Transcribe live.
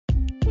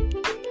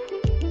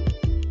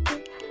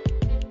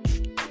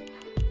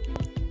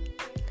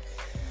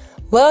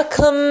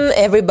Welcome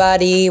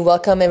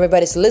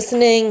everybody's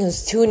listening,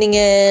 who's tuning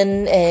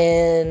in,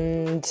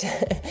 and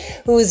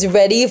who's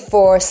ready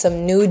for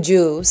some new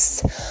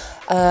juice.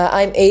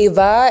 I'm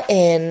Ava,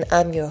 and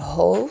I'm your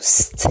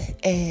host.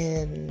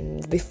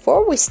 And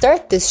before we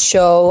start this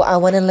show, I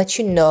want to let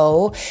you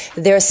know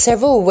there are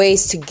several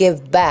ways to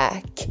give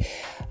back.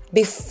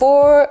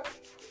 Before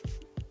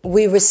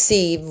we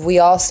receive, we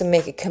also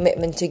make a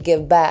commitment to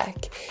give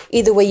back.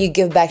 Either way, you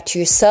give back to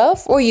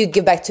yourself, or you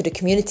give back to the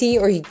community,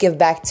 or you give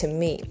back to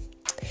me.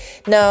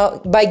 Now,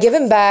 by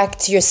giving back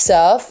to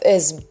yourself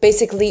is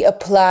basically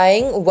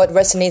applying what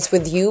resonates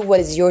with you, what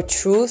is your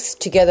truth,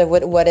 together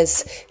with what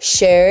is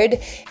shared,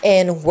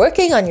 and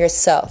working on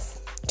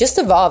yourself. Just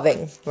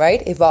evolving,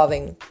 right?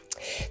 Evolving.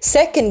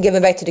 Second,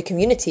 giving back to the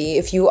community.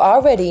 If you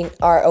already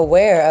are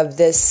aware of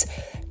this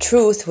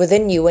truth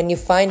within you, and you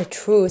find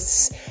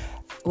truths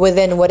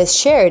within what is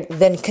shared,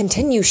 then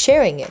continue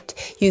sharing it.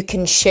 You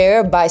can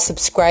share by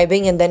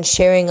subscribing and then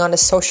sharing on the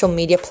social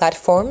media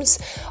platforms.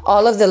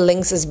 All of the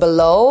links is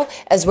below,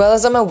 as well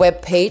as on my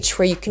webpage,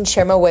 where you can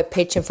share my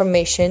webpage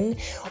information,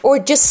 or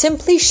just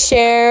simply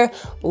share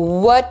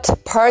what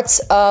parts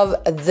of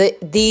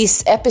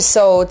these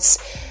episodes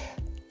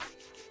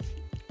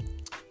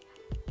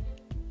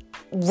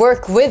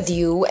work with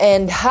you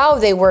and how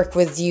they work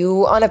with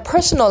you on a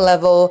personal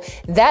level.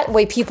 That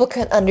way people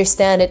can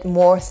understand it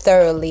more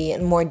thoroughly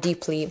and more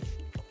deeply.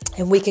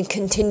 And we can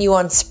continue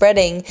on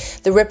spreading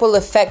the ripple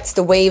effects,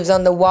 the waves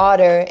on the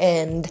water,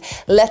 and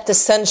let the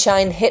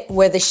sunshine hit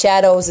where the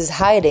shadows is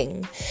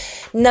hiding.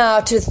 Now,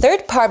 to the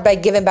third part, by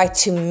giving back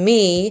to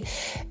me,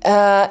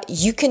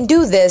 you can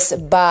do this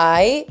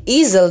by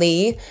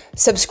easily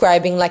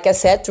subscribing, like I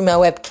said, through my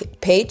web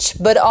page,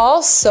 but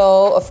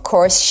also, of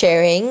course,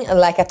 sharing,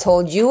 like I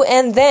told you.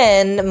 And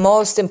then,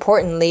 most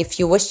importantly, if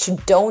you wish to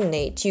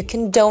donate, you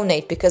can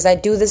donate, because I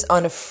do this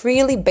on a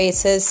freely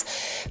basis,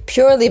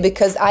 purely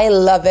because I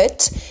love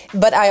it.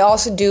 But I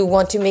also do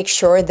want to make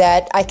sure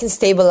that I can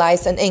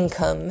stabilize an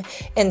income.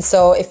 And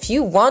so if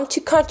you want to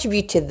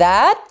contribute to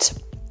that,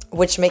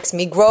 which makes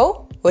me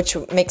grow, which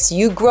makes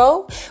you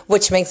grow,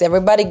 which makes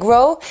everybody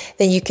grow,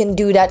 then you can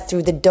do that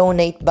through the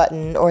donate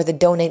button or the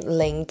donate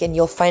link, and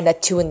you'll find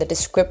that too in the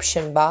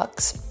description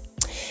box.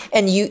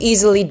 And you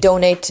easily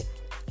donate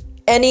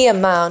any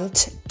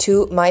amount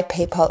to my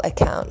PayPal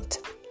account.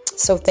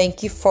 So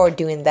thank you for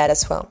doing that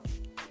as well.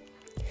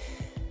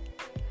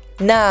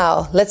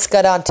 Now, let's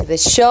get on to the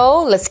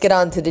show. Let's get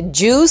on to the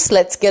juice.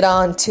 Let's get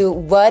on to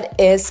what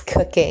is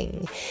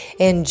cooking.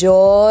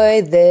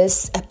 Enjoy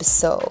this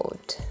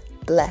episode.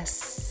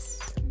 Bless.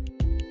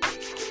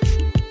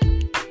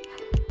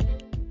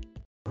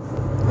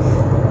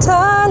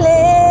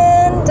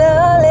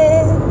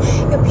 Darling,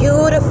 you're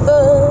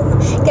beautiful.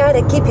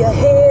 Gotta keep your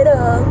head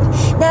up.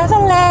 Never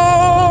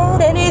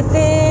let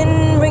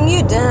anything bring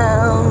you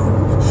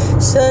down.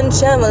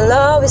 Sunshine will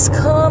always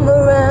come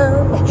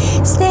around.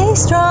 Stay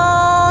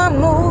strong,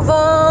 move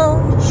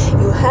on.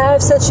 You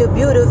have such a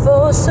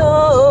beautiful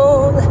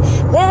soul.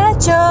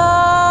 Let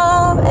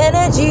your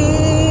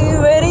energy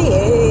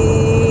radiate.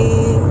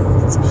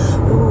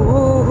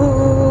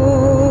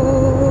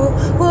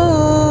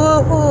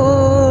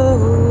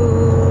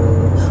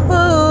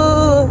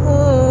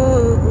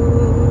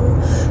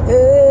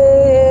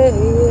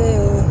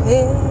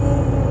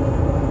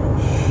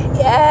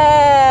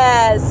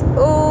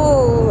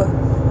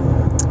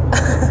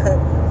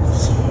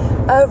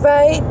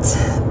 Alright,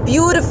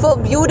 beautiful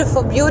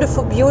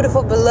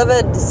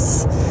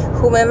beloveds,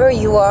 whomever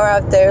you are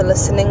out there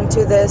listening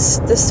to this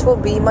will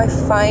be my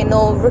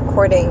final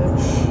recording.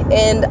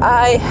 And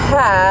I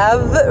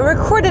have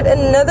recorded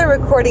another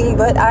recording,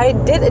 but I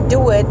did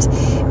do it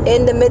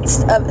in the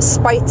midst of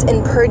spite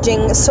and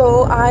purging.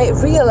 So I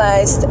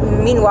realized,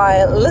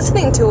 meanwhile,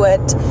 listening to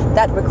it,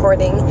 that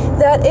recording,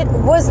 that it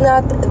was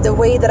not the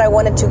way that I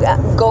wanted to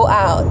go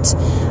out.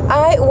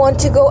 I want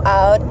to go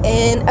out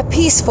in a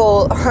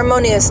peaceful,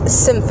 harmonious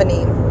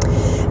symphony.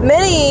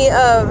 Many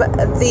of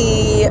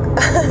the,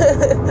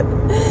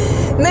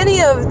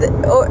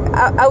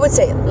 I would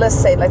say, let's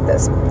say it like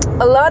this.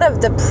 A lot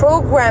of the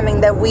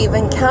programming that we've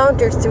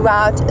encountered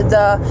throughout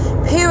the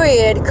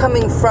period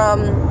coming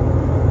from,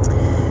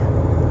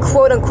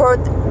 quote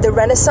unquote, the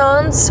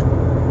Renaissance,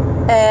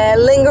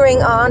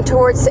 lingering on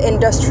towards the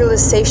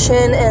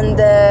industrialization and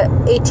the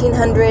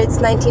 1800s,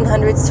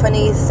 1900s,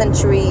 20th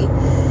century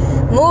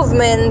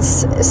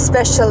movements,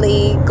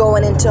 especially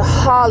going into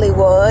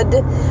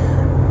Hollywood,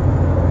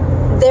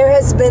 there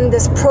has been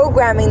this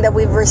programming that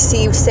we've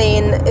received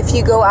saying, if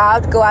you go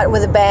out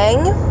with a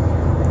bang,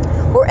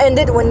 or end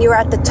it when you're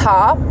at the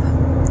top,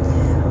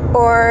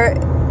 or,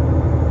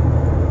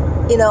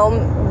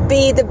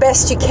 be the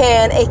best you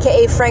can,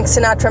 aka Frank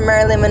Sinatra,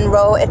 Marilyn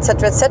Monroe,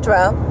 etc.,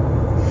 etc.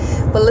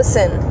 But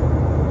listen,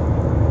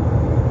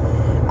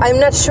 I'm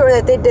not sure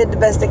that they did the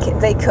best they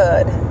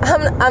could.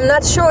 I'm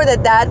not sure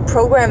that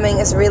programming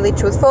is really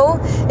truthful.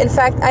 In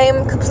fact, I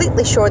am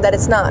completely sure that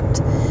it's not.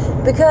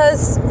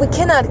 Because we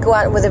cannot go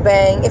out with a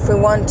bang if we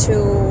want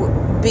to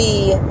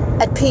be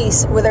at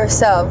peace with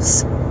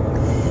ourselves.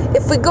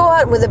 If we go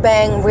out with a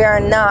bang, we are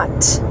not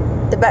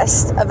the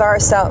best of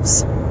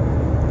ourselves.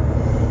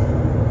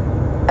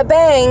 A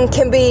bang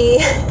can be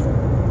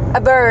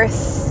a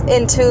birth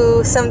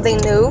into something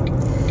new.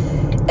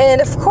 And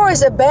of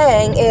course, a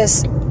bang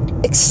is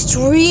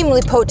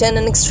extremely potent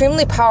and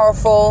extremely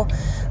powerful.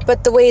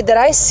 But the way that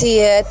I see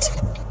it,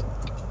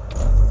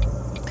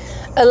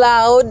 a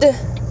loud,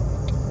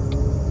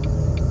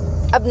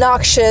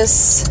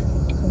 obnoxious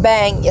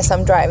bang. Yes,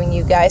 I'm driving,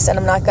 you guys, and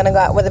I'm not gonna go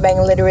out with a bang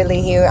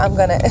literally here. I'm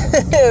gonna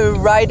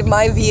ride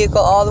my vehicle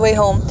all the way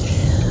home.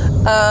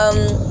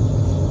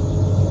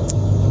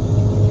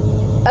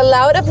 A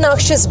loud,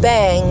 obnoxious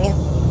bang,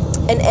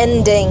 an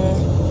ending,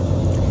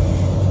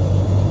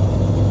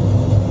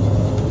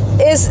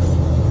 is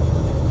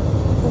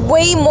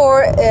way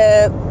more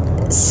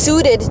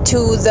suited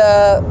to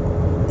the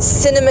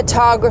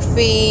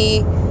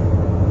cinematography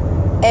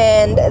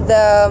and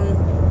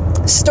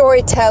the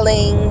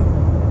storytelling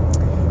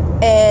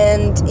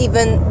and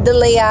even the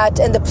layout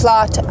and the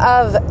plot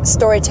of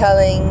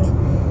storytelling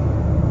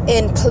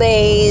in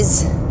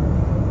plays,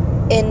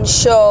 in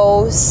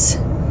shows,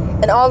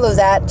 and all of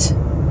that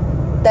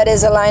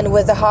is aligned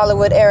with the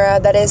Hollywood era,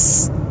 that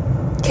is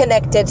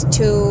connected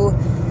to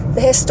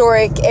the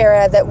historic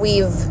era that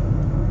we've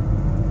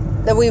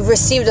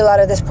received a lot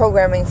of this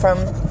programming from,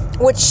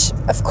 which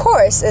of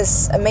course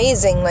is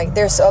amazing. Like,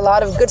 there's a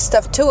lot of good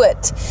stuff to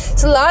it.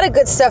 It's a lot of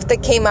good stuff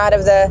that came out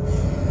of the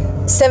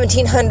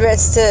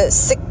 1700s to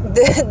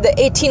the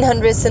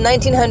 1800s, the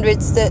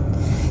 1900s, the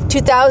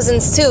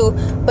 2000s too.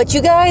 But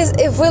you guys,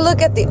 if we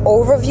look at the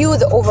overview,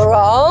 the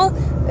overall,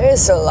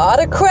 there's a lot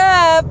of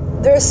crap.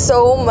 There's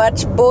so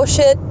much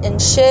bullshit and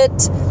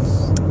shit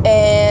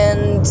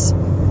and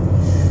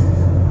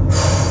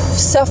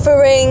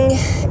suffering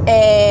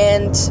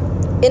and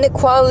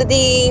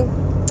inequality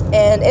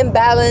and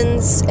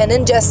imbalance and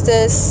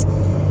injustice.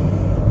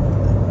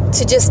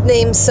 To just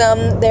name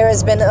some, there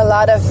has been a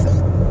lot of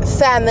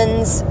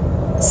famines,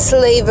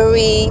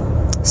 slavery,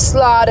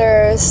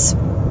 slaughters,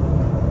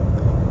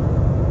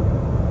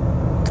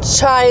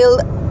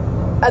 child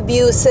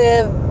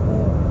abusive,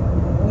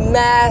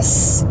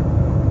 mass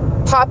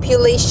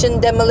population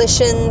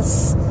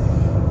demolitions,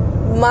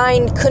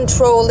 mind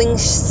controlling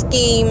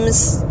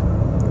schemes,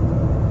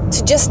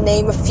 to just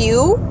name a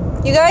few,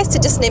 you guys, to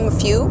just name a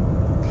few.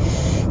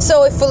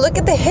 So if we look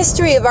at the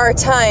history of our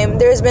time,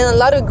 there's been a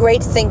lot of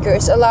great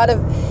thinkers, a lot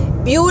of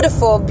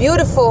beautiful,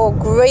 beautiful,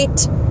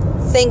 great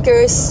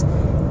thinkers,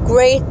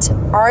 great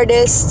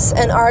artists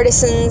and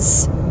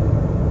artisans,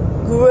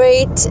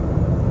 great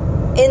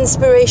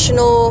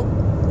inspirational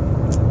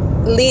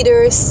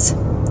leaders.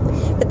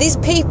 But these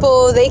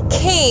people, they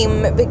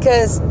came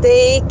because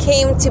they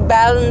came to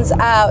balance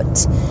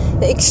out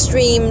the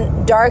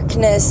extreme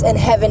darkness and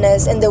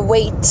heaviness and the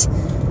weight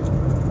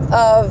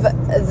of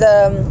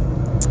the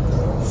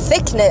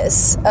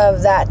thickness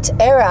of that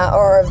era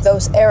or of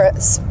those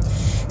eras.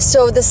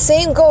 So the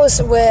same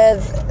goes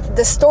with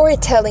the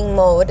storytelling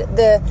mode.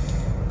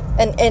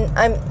 And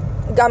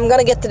I'm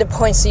gonna get to the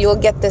point, so you'll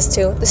get this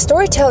too. The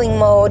storytelling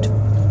mode,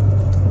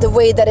 the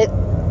way that it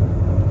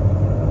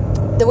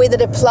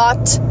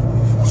plot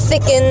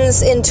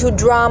thickens into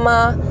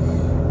drama,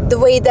 the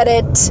way that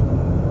it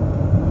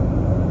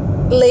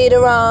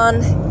later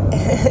on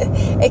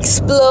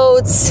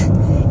explodes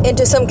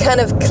into some kind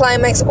of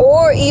climax,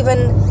 or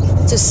even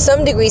to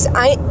some degrees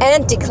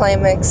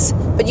anti-climax,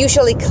 but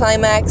usually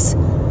climax,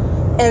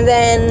 and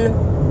then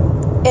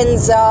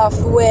ends off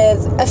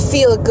with a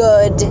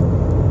feel-good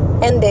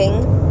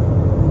ending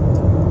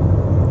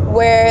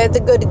where the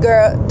good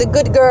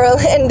girl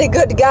and the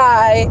good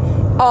guy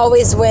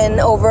always win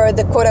over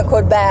the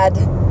quote-unquote bad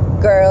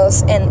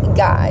girls and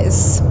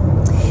guys.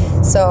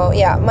 So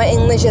yeah, my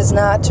English is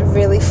not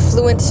really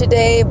fluent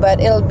today, but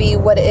it'll be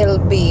what it'll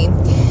be.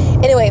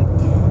 Anyway,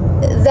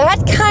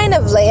 that kind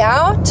of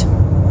layout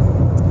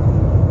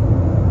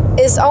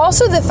is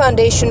also the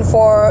foundation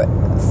for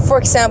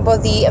example,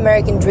 the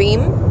American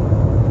dream,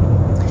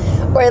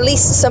 or at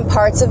least some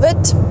parts of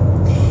it.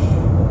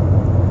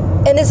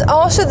 And it's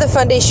also the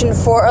foundation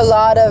for a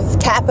lot of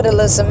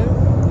capitalism,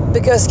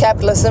 because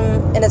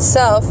capitalism in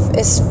itself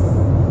is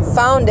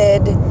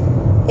founded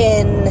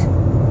in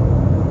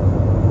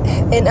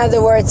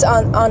other words,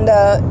 on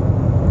the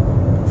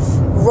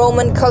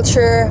Roman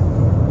culture.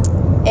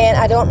 And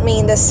I don't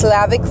mean the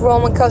Slavic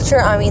Roman culture,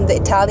 I mean the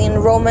Italian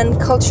Roman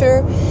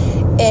culture.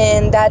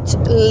 And that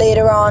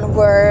later on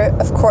were,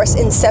 of course,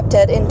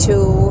 incepted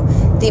into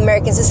the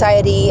American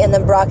society and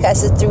then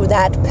broadcasted through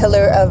that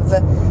pillar of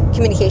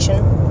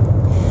communication.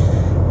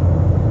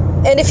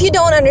 And if you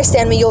don't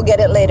understand me, you'll get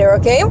it later,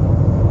 okay?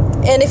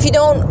 And if you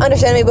don't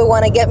understand me but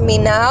want to get me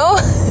now,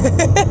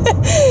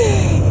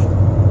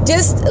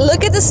 just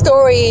look at the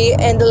story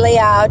and the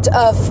layout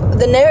of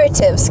the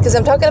narratives, because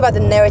I'm talking about the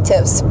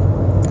narratives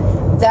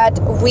that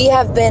we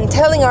have been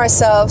telling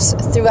ourselves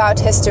throughout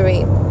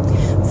history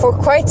for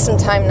quite some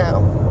time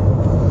now.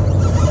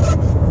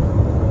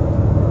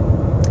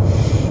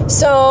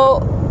 So,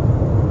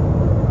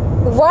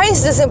 why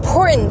is this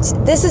important?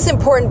 This is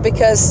important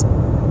because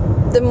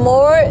the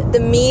more the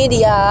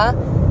media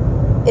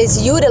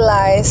is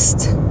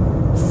utilized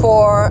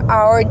for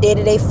our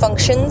day-to-day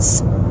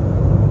functions,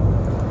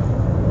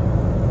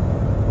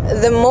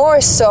 the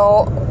more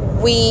so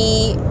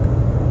we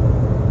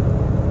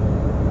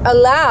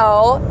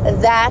allow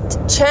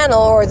that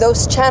channel or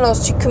those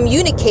channels to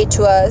communicate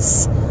to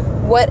us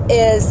what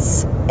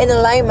is in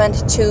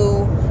alignment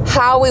to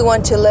how we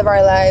want to live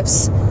our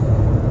lives,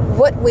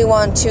 what we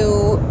want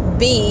to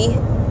be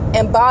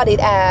embodied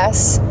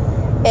as,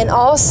 and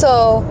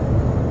also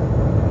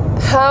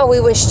how we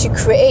wish to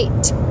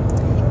create.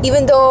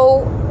 Even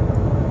though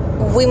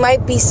we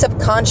might be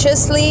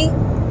subconsciously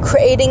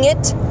creating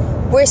it,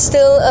 we're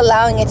still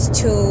allowing it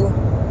to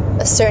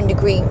a certain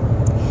degree.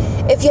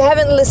 If you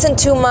haven't listened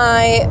to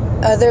my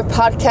other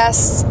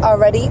podcasts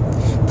already,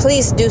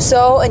 please do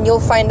so, and you'll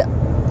find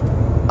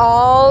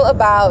all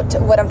about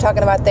what I'm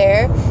talking about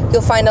there.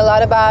 You'll find a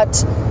lot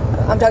about,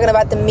 I'm talking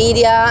about the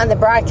media and the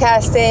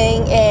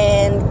broadcasting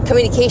and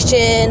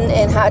communication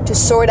and how to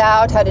sort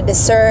out, how to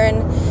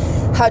discern,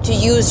 how to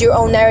use your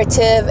own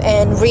narrative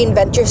and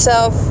reinvent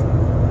yourself.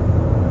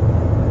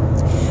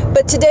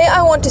 But today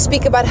I want to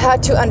speak about how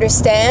to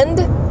understand,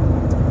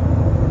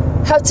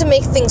 how to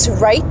make things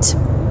right.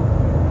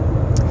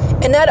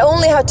 And not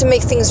only how to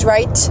make things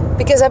right,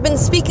 because I've been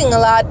speaking a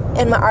lot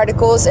in my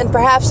articles and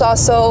perhaps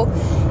also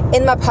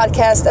in my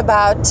podcast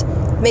about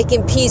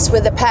making peace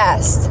with the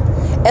past.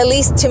 At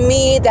least to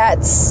me,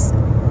 that's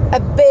a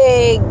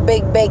big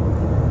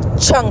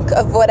chunk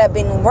of what I've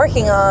been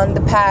working on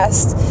the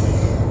past,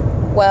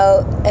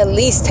 well, at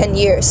least 10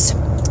 years,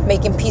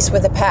 making peace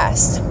with the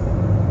past.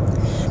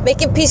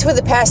 Making peace with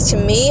the past to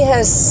me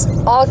has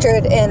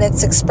altered in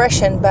its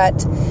expression,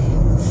 but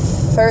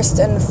first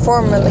and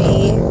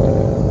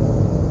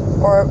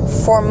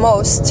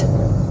foremost,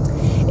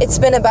 it's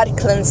been about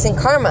cleansing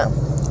karma.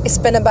 It's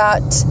been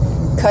about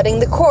cutting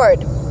the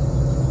cord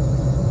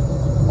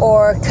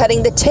or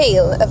cutting the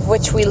tail of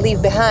which we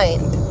leave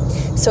behind,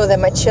 so that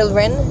my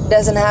children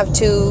don't have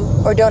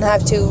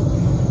to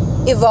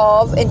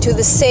evolve into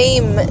the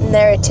same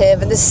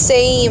narrative and the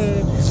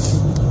same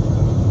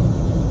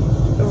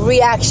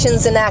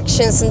reactions and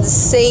actions and the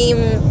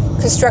same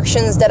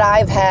constructions that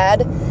I've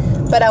had.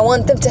 But I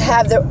want them to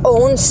have their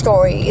own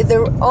story,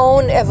 their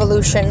own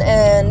evolution,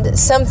 and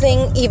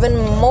something even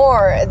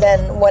more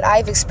than what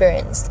I've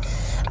experienced.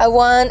 I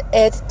want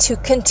it to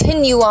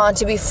continue on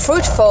to be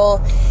fruitful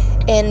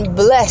and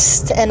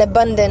blessed and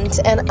abundant,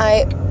 and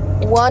I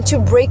want to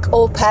break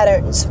old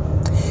patterns.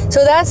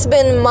 So that's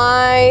been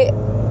my,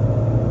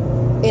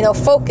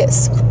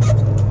 focus.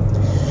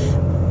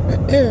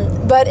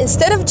 But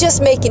instead of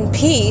just making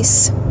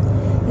peace,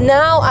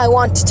 now I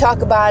want to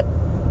talk about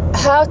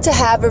how to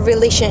have a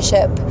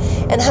relationship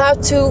and how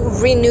to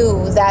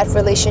renew that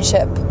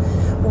relationship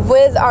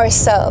with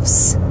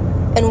ourselves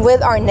and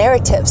with our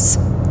narratives,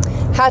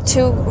 how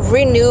to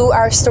renew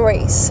our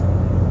stories,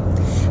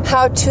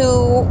 how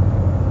to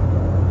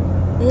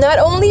not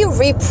only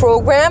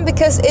reprogram,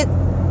 because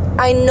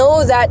I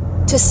know that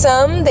to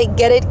some they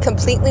get it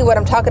completely what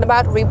I'm talking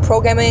about,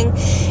 reprogramming,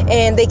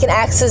 and they can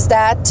access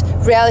that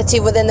reality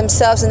within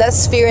themselves and that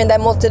sphere and that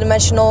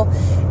multidimensional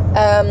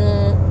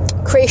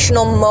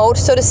creational mode,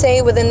 so to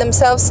say, within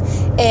themselves,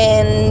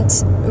 and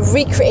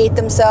recreate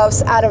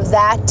themselves out of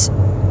that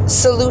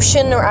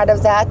solution or out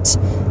of that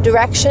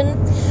direction.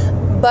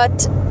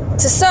 But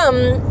to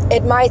some,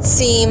 it might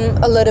seem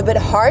a little bit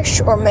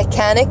harsh or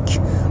mechanic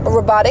or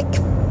robotic.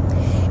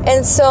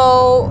 And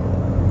so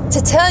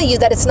to tell you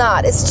that it's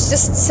not, it's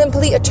just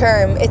simply a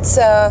term. It's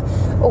a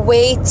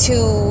way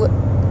to,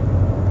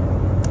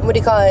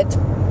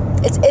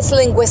 it's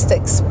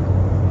linguistics.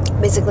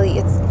 Basically,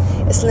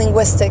 it's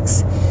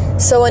linguistics.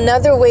 So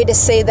another way to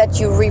say that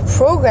you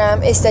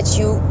reprogram is that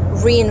you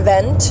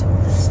reinvent,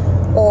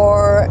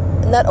 or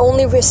not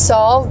only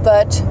resolve,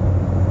 but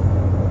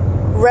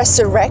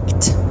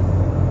resurrect.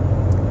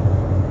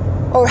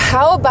 Or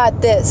how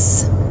about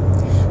this?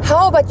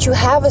 How about you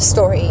have a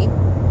story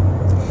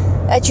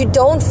that you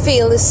don't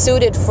feel is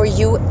suited for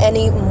you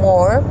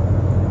anymore,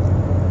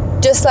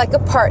 just like a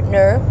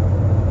partner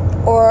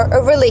or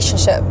a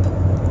relationship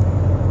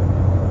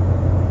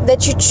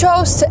that you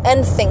chose to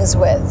end things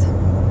with.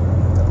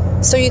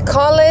 So you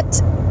call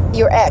it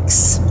your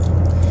ex.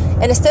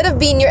 And instead of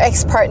being your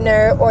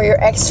ex-partner or your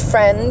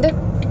ex-friend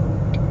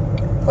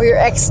or your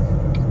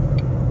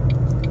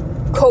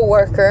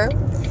ex-co-worker,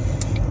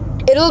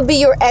 it'll be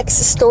your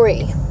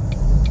ex-story.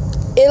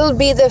 It'll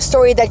be the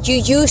story that you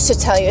used to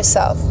tell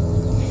yourself.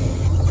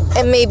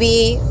 And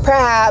maybe,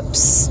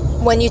 perhaps,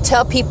 when you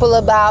tell people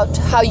about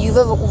how you've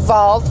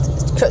evolved,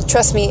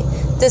 trust me,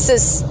 this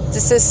is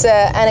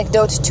an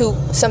anecdote to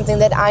something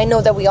that I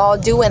know that we all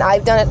do, and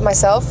I've done it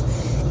myself.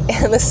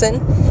 And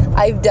listen,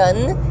 I do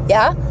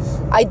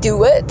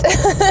it.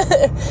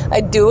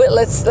 I do it.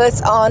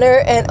 Let's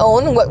honor and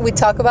own what we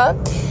talk about.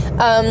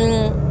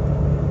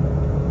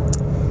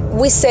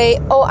 We say,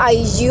 oh, I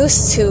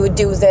used to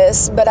do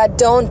this, but I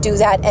don't do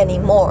that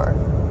anymore.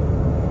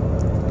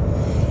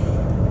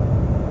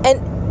 And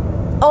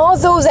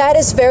although that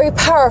is very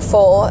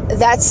powerful,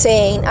 that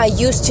saying, I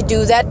used to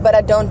do that, but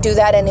I don't do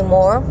that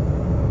anymore,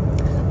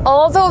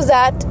 although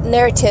that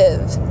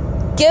narrative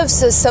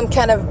gives us some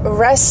kind of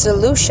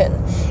resolution.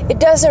 It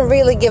doesn't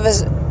really give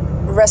us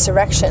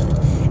resurrection.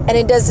 And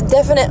it does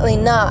definitely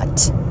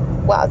not.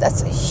 Wow,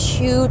 that's a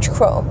huge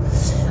crow.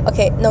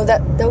 Okay, no,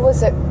 that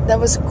was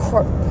a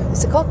corp.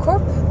 Is it called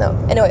corp? No.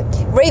 Anyway,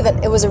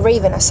 raven. It was a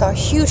raven. I saw a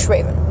huge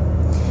raven.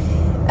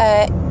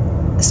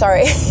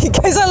 Sorry, you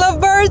guys. I love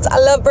birds.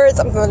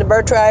 I'm from the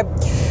bird tribe.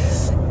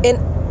 And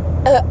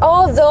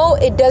although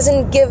it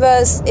doesn't give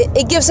us,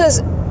 it gives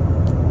us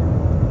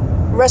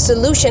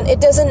resolution. It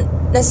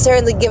doesn't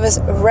necessarily give us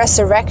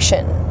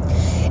resurrection.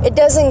 It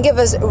doesn't give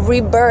us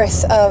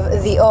rebirth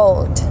of the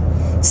old.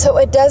 So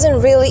it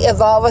doesn't really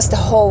evolve us the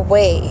whole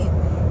way,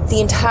 the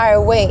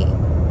entire way.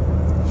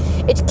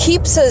 It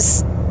keeps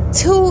us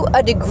to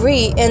a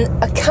degree in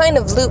a kind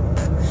of loop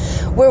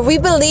where we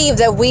believe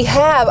that we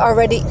have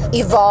already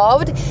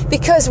evolved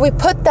because we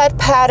put that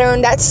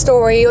pattern, that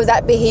story, or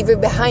that behavior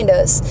behind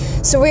us.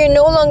 So we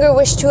no longer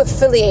wish to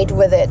affiliate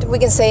with it. We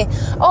can say,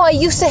 oh, I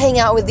used to hang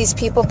out with these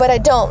people, but I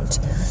don't.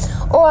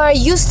 Or I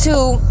used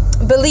to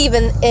believe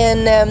in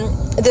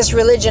this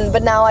religion,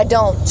 but now I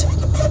don't.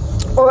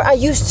 Or I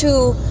used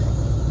to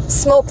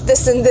smoke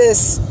this and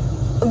this,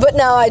 but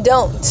now I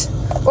don't.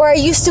 Or I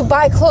used to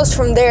buy clothes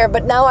from there,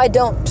 but now I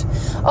don't.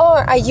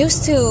 Or I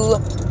used to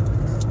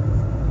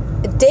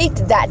date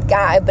that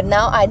guy, but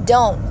now I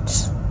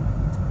don't.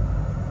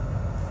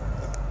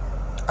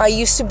 I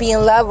used to be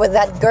in love with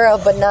that girl,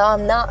 but now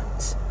I'm not.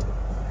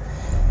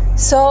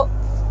 So,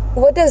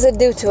 what does it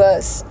do to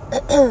us?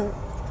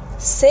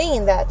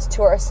 Saying that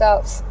to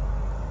ourselves,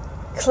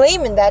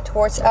 claiming that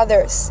towards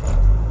others.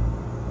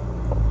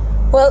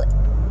 Well,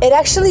 it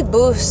actually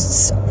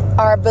boosts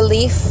our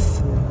belief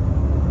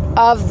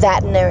of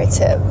that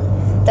narrative.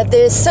 That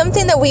there is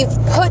something that we've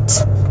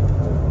put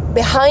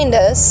behind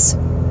us.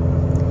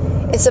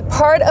 It's a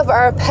part of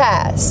our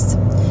past.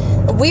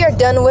 We are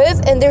done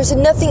with, and there's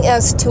nothing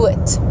else to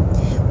it.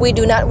 We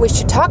do not wish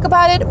to talk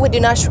about it. We do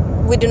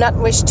not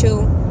wish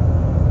to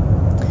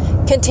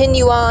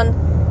continue on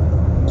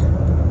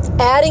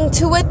adding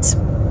to it.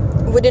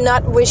 We do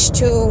not wish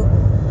to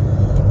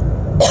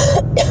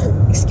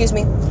excuse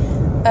me,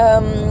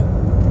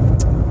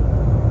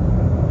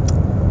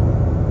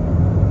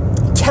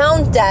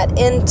 count that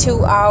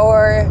into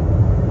our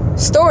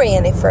story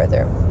any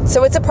further.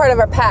 So it's a part of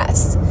our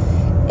past.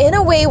 In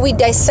a way, we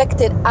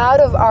dissect it out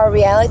of our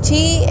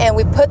reality and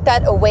we put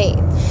that away.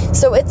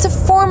 So it's a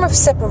form of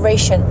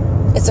separation.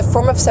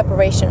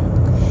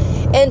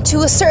 And to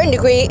a certain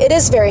degree, it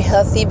is very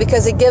healthy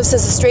because it gives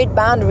us a straight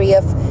boundary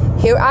of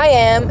here I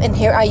am and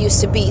here I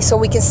used to be. So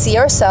we can see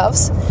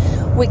ourselves.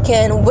 We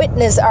can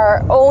witness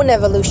our own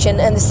evolution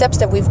and the steps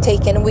that we've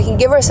taken. We can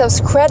give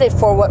ourselves credit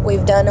for what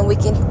we've done, and we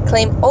can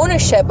claim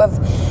ownership of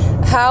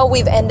how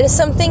we've ended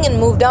something and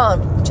moved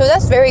on. So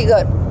that's very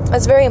good.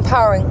 That's very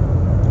empowering.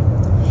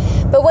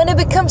 But when it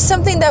becomes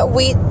something that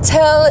we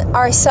tell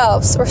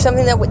ourselves, or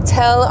something that we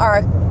tell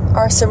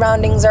our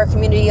surroundings, our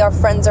community, our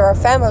friends, or our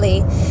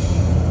family,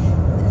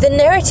 the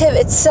narrative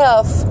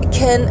itself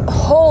can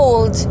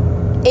hold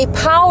a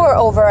power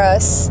over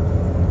us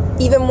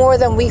even more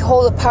than we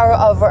hold a power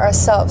over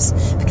ourselves,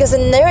 because the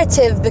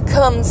narrative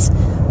becomes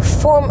a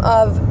form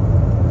of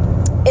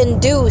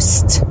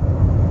induced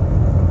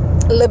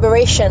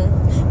liberation,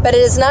 but it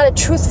is not a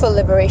truthful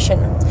liberation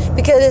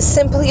because it is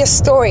simply a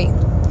story.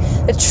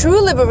 The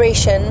true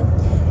liberation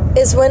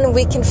is when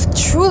we can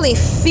truly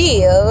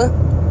feel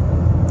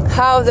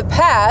how the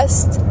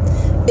past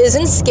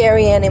isn't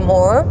scary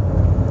anymore,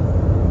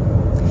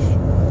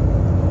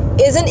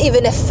 isn't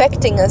even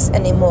affecting us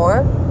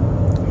anymore,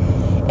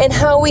 and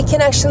how we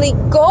can actually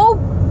go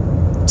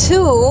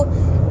to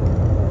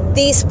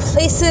these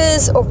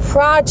places or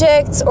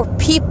projects or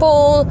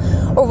people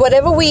or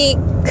whatever we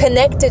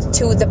connected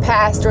to the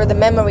past or the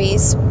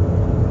memories.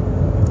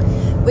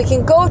 We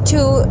can go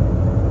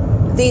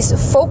to these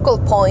focal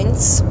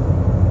points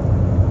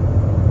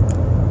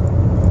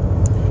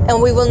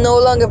and we will no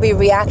longer be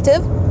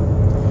reactive.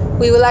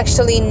 We will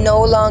actually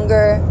no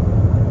longer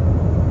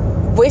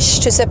wish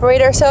to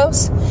separate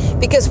ourselves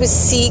because we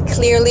see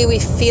clearly, we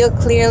feel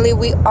clearly,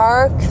 we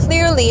are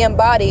clearly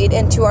embodied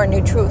into our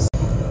new truth.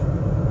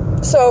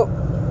 So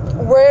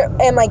where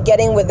am I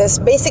getting with this?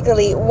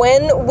 Basically,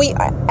 when we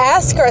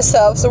ask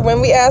ourselves, or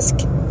when we ask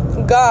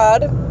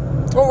God,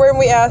 or when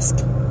we ask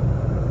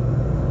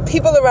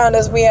people around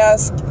us, we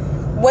ask,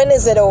 when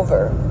is it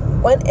over?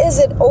 When is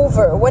it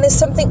over? When is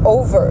something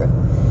over?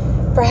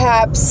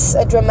 Perhaps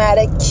a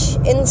dramatic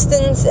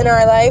instance in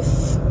our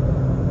life,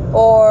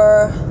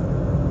 or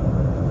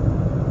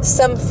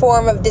some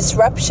form of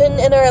disruption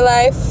in our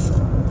life,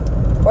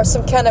 or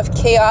some kind of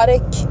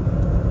chaotic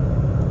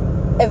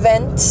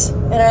event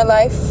in our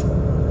life.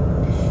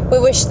 We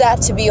wish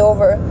that to be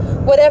over.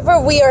 Whatever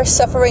we are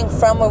suffering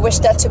from, we wish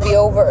that to be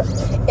over.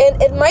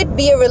 And it might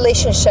be a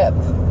relationship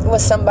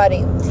with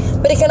somebody,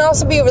 but it can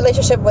also be a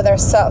relationship with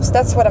ourselves.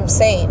 That's what I'm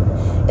saying,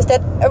 is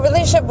that a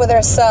relationship with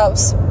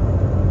ourselves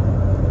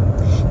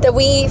that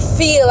we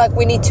feel like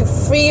we need to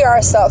free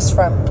ourselves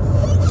from,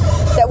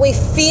 that we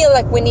feel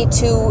like we need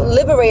to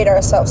liberate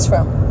ourselves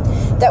from,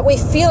 that we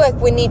feel like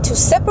we need to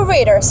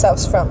separate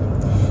ourselves from.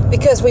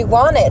 because we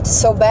want it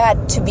so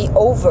bad to be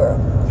over.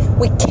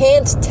 We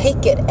can't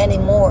take it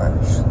anymore.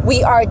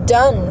 We are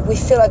done. We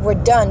feel like we're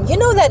done. You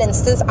know that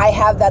instance? I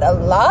have that a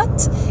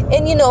lot.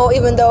 And you know,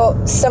 even though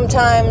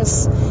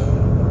sometimes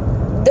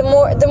the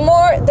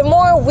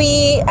more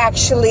we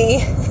actually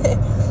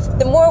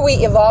the more we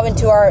evolve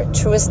into our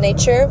truest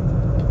nature,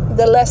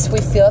 the less we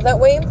feel that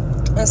way.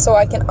 And so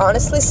I can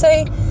honestly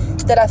say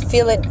that I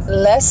feel it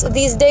less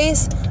these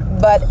days,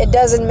 but it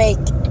doesn't make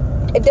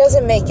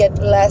it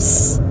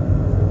less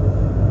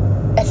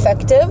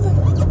effective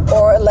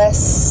or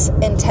less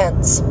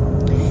intense.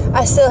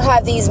 I still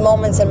have these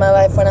moments in my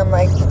life when I'm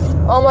like,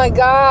 oh my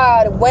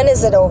God, when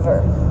is it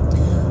over?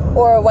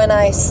 Or when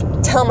I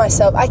tell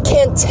myself, I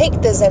can't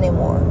take this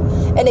anymore.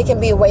 And it can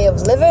be a way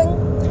of living,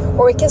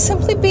 or it can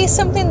simply be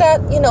something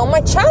that, you know,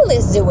 my child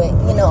is doing,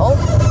 you know.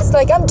 It's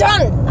like, I'm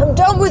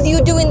done with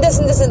you doing this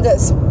and this and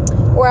this.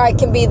 Or I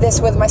can be this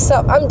with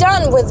myself. I'm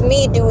done with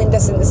me doing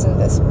this and this and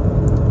this.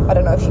 I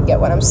don't know if you get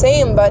what I'm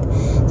saying, but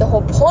the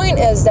whole point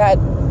is that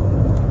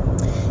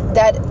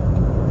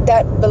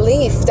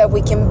belief that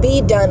we can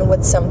be done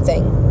with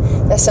something,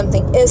 that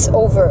something is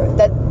over,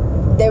 that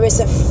there is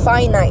a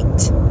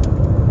finite,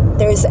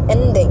 there is an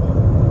ending,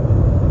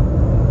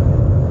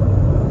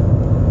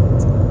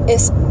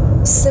 is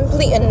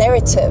simply a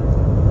narrative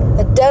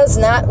that does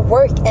not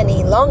work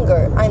any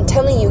longer. I'm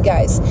telling you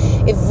guys,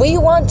 if we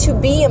want to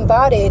be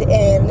embodied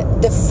in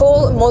the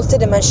full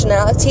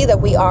multidimensionality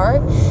that we are,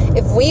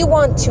 if we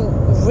want to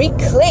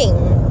reclaim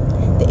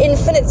the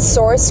infinite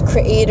source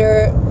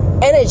creator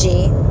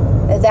energy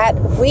that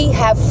we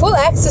have full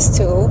access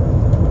to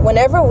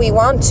whenever we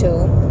want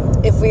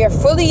to, if we are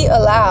fully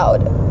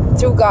allowed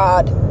through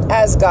God,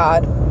 as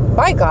God,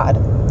 by God,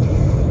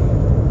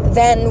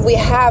 then we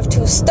have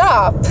to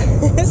stop.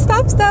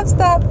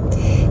 Stop.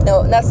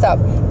 No, not stop.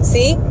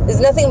 See,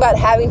 there's nothing about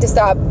having to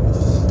stop.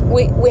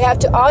 We have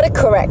to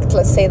autocorrect,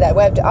 let's say that.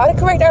 We have to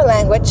autocorrect our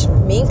language,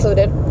 me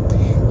included.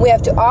 We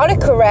have to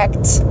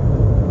autocorrect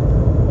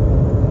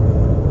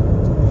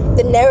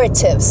the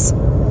narratives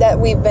that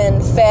we've been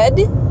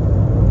fed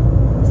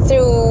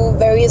through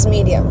various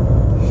media,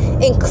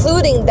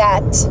 including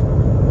that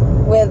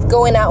with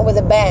going out with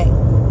a bang,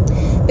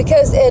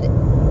 because it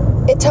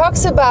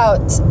talks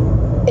about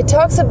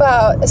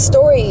a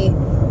story,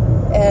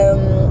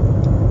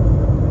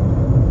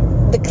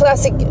 the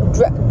classic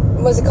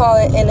what's it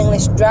called in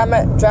English,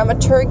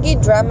 dramaturgy,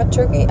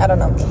 I don't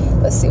know,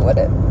 let's see what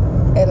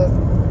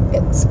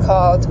it's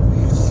called,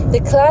 the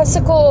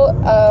classical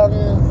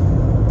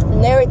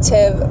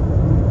narrative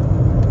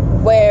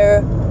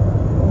where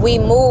we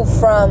move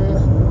from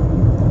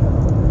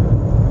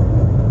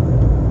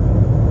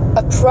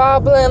a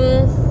problem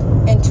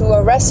into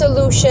a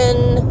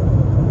resolution,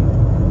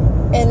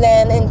 and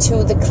then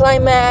into the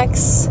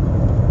climax,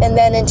 and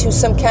then into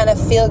some kind of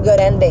feel-good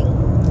ending.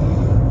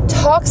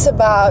 Talks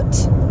about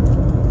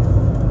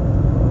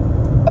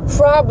a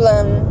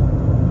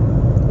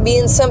problem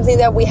being something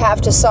that we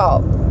have to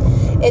solve.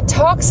 It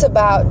talks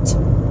about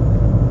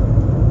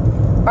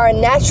our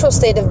natural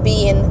state of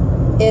being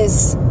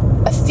is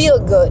a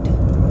feel-good,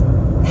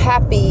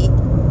 happy,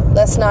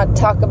 let's not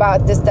talk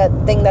about that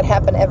thing that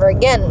happened ever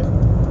again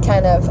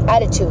kind of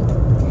attitude.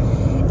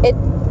 It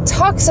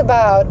talks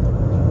about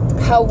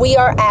how we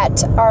are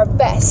at our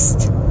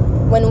best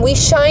when we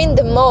shine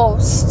the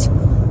most,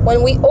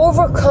 when we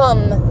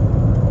overcome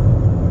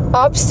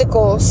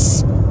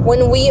obstacles,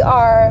 when we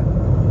are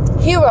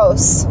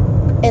heroes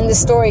in the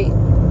story.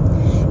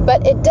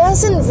 But it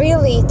doesn't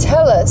really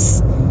tell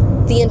us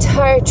the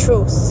entire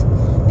truth,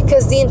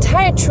 because the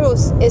entire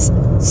truth is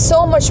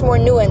so much more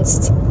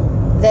nuanced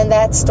than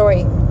that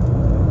story.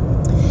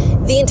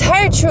 The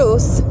entire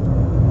truth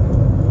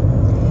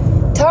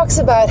talks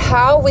about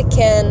how we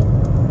can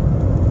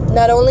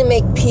not only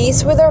make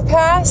peace with our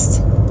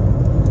past,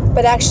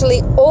 but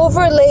actually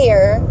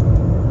overlayer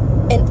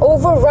and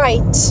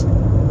overwrite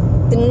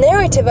the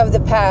narrative of the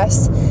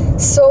past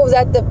so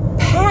that the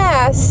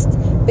past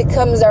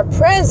becomes our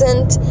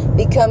present,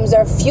 becomes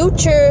our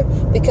future,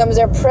 becomes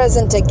our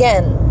present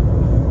again.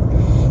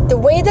 The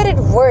way that it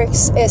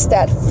works is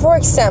that, for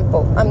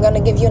example, I'm going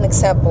to give you an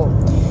example.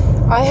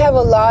 I have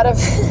a lot of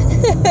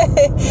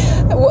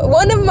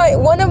one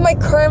of my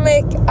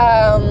karmic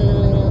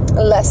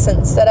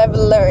lessons that I've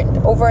learned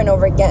over and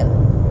over again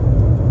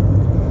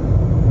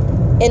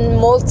in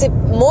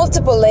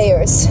multiple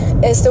layers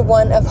is the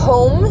one of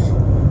home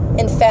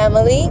and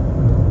family,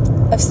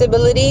 of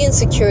stability and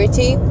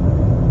security,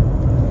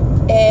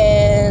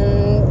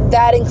 and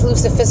that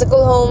includes the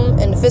physical home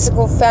and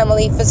physical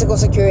family, physical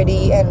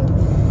security, and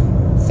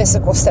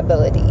physical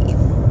stability.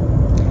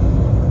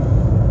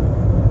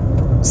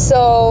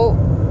 So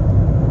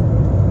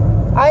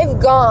I've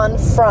gone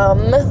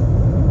from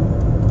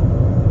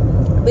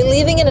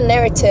believing in a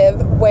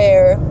narrative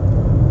where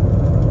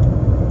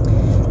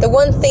the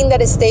one thing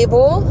that is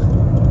stable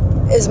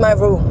is my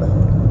room.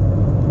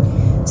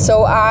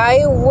 So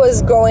I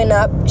was growing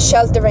up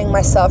sheltering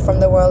myself from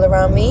the world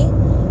around me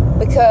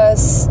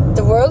because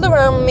the world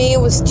around me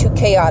was too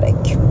chaotic.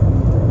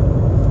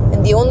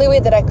 And the only way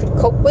that I could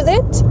cope with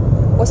it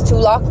was to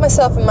lock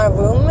myself in my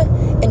room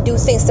and do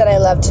things that I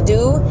love to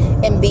do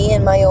and be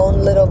in my own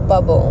little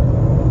bubble.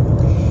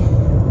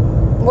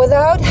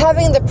 Without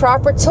having the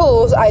proper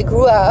tools, I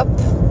grew up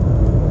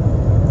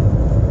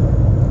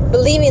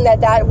believing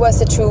that that was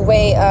the true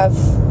way of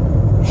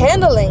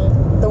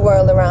handling the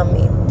world around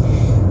me.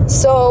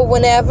 So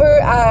whenever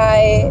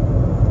I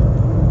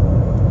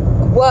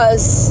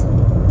was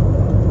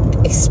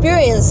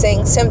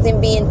experiencing something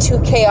being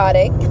too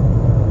chaotic,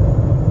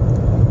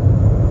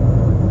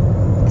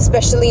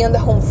 especially on the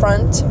home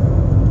front,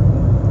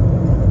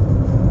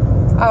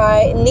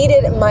 I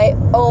needed my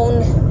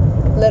own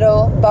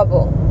little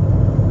bubble,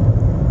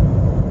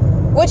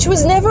 which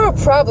was never a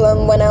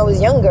problem when I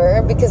was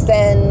younger, because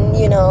then,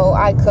 you know,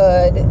 I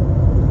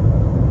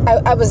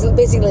was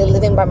basically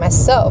living by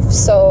myself,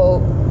 so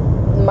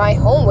my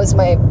home was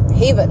my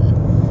haven.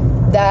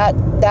 That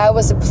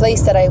was a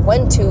place that I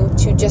went to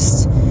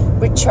just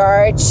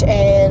recharge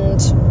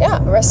and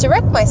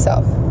resurrect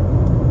myself.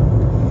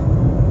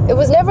 It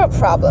was never a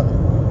problem,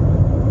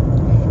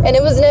 and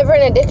it was never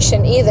an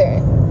addiction either.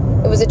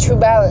 It was a true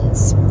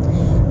balance.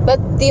 But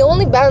the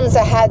only balance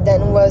I had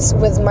then was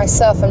with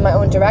myself and my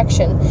own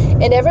direction.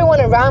 And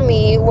everyone around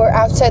me were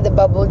outside the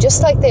bubble,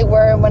 just like they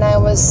were when I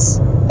was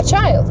a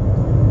child.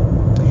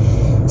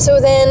 So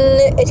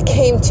then it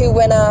came to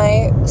when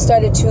I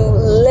started to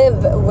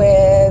live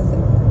with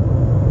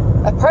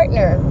a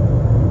partner.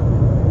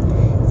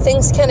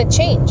 Things kind of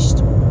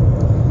changed.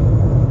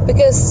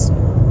 Because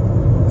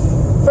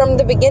from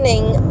the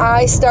beginning,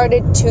 I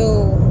started to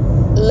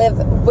live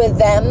with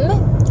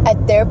them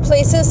at their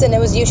places, and it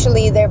was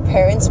usually their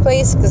parents'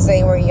 place because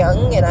they were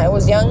young and I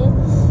was young,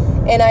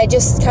 and I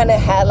just kind of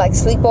had like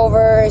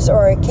sleepovers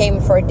or came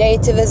for a day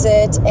to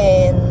visit,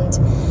 and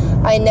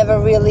I never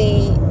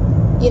really,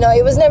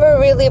 it was never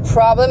really a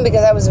problem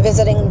because I was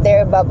visiting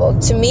their bubble.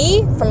 To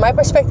me, from my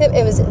perspective,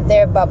 it was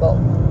their bubble.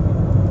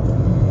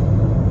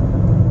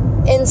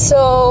 And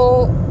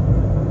so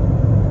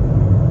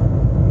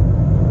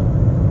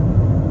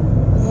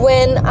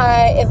when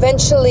I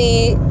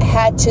eventually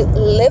had to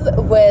live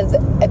with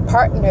a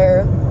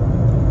partner,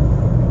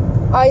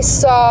 I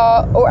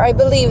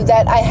believed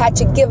that I had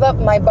to give up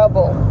my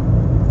bubble.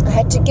 I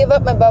had to give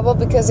up my bubble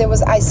because it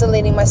was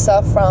isolating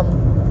myself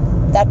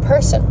from that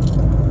person.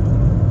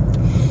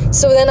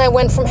 So then I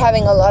went from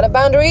having a lot of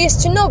boundaries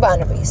to no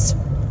boundaries.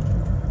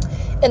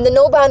 And the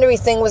no boundary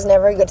thing was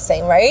never a good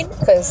thing, right?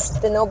 Because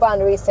the no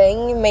boundary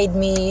thing made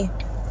me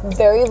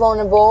very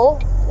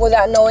vulnerable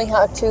without knowing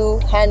how to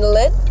handle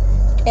it.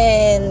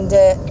 And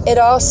it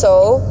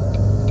also,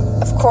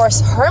 of course,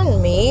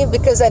 harmed me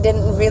because I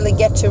didn't really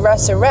get to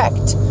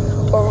resurrect,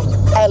 or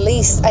at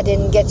least I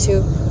didn't get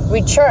to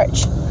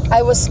recharge.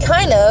 I was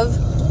kind of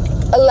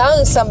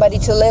allowing somebody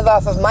to live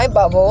off of my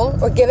bubble,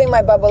 or giving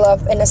my bubble up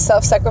in a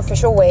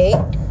self-sacrificial way,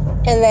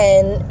 and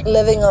then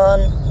living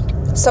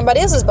on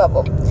somebody else's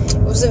bubble.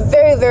 It was a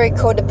very, very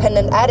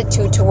codependent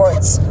attitude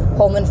towards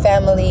home and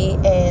family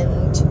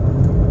and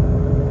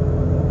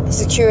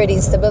security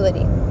and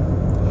stability.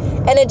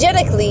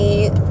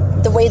 Energetically,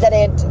 the way that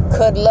it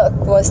could look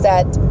was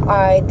that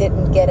I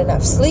didn't get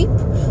enough sleep,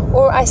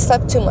 or I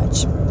slept too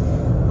much.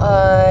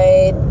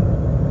 I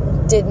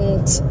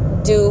didn't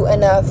do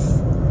enough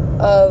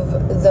of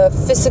the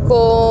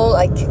physical,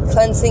 like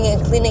cleansing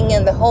and cleaning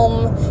in the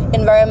home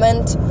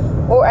environment,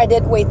 or I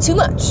did way too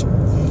much.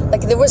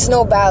 Like there was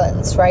no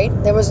balance, right?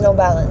 There was no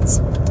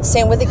balance.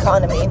 Same with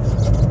economy.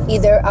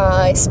 Either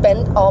I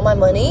spent all my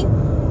money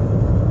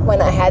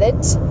when I had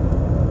it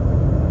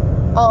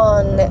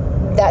on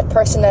that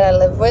person that I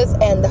live with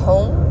and the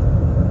home,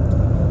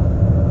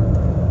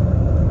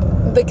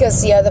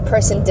 because the other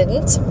person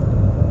didn't,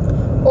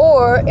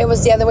 or it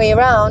was the other way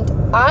around.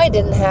 I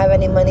didn't have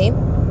any money,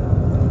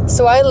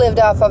 so I lived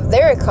off of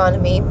their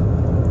economy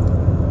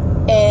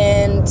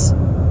and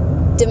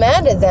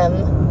demanded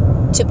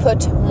them to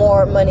put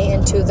more money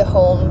into the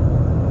home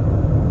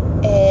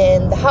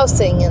and the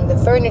housing and the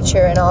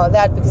furniture and all of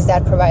that, because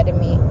that provided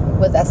me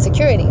with that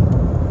security.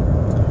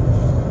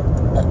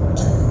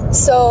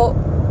 So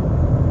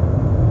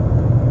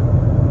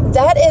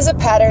that is a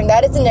pattern,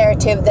 that is a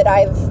narrative that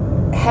I've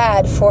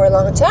had for a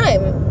long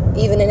time,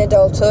 even in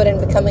adulthood and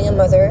becoming a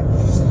mother.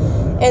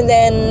 And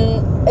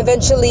then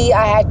eventually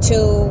I had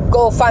to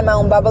go find my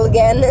own bubble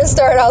again and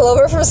start all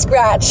over from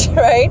scratch,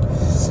 right?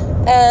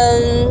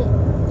 And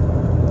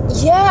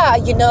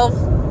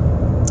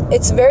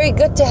it's very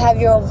good to have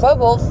your own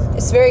bubble.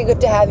 It's very good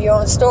to have your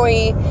own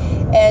story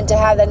and to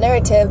have that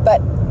narrative.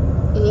 But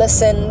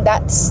listen,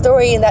 that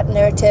story and that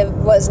narrative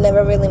was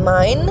never really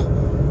mine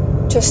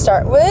to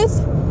start with.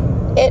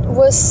 It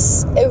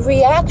was a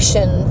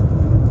reaction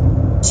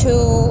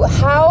to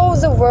how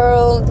the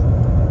world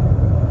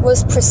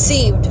was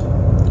perceived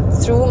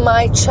through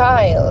my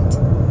child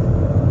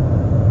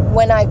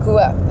when I grew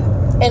up.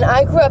 And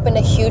I grew up in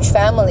a huge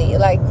family.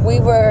 Like we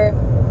were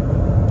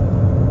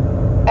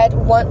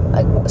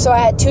so I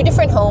had two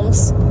different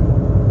homes,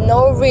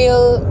 no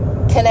real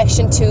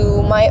connection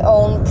to my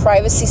own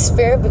privacy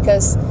sphere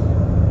because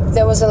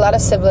there was a lot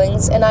of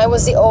siblings, and I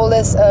was the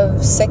oldest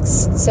of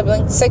six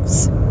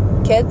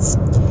kids,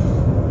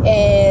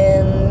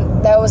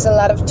 and there was a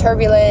lot of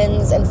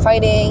turbulence and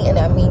fighting. And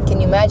I mean, can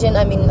you imagine?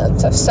 I mean,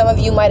 some of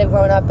you might have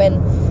grown up in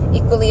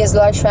equally as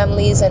large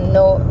families and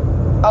know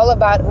all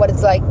about what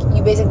it's like.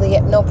 You basically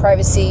get no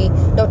privacy,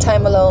 no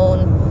time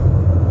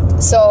alone.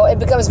 So it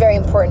becomes very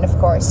important, of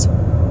course.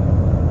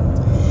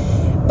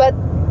 But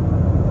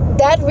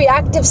that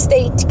reactive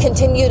state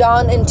continued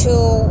on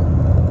into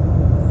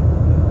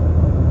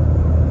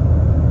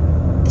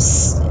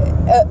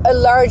a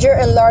larger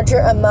and larger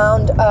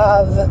amount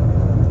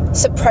of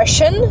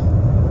suppression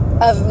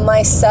of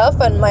myself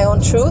and my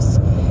own truth,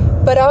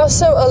 but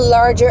also a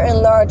larger and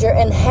larger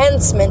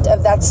enhancement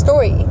of that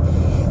story.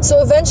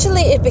 So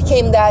eventually it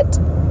became that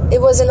it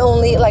wasn't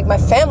only like my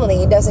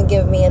family doesn't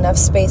give me enough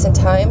space and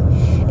time.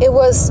 It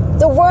was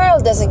the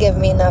world doesn't give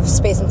me enough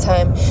space and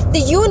time. The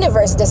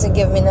universe doesn't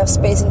give me enough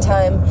space and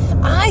time.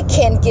 I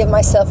can't give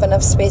myself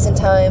enough space and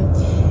time.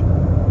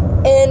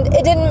 And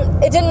it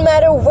didn't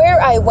matter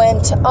where I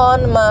went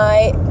on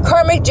my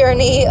karmic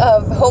journey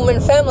of home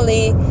and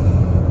family,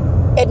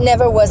 it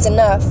never was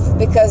enough,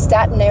 because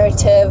that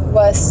narrative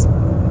was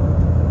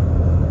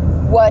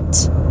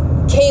what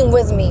came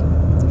with me.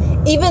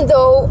 Even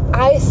though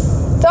I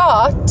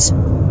thought,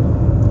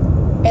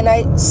 and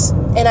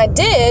I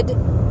did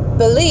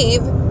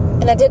believe,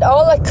 and I did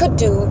all I could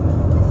do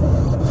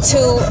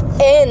to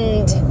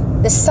end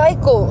the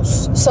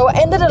cycles. So I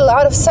ended a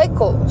lot of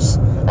cycles.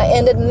 I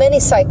ended many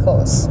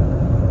cycles,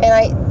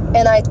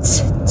 and I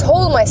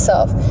told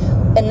myself,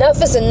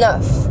 enough is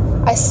enough.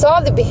 I saw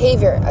the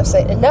behavior. I was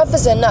like, enough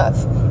is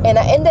enough, and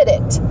I ended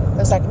it. I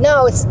was like,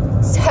 no, it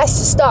has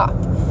to stop.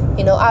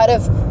 Out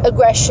of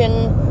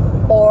aggression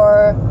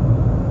or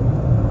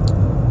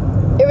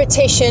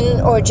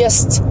irritation or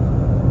just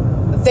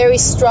very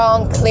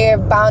strong, clear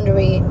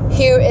boundary.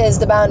 Here is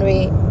the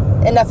boundary.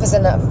 Enough is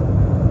enough.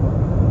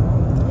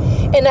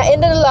 And I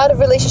ended a lot of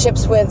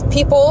relationships with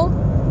people.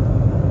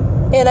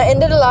 And I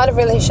ended a lot of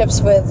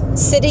relationships with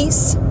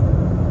cities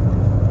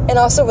and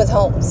also with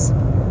homes,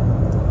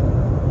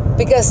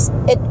 because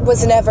it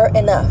was never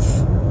enough.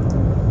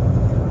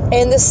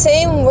 And the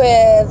same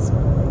with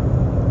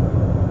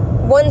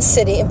one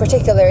city in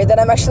particular that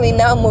I'm actually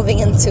now moving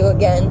into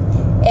again.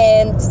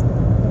 And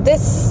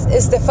this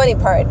is the funny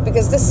part,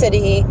 because this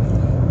city,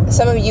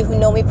 some of you who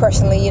know me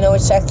personally, you know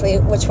exactly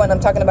which one I'm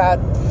talking about.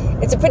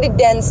 It's a pretty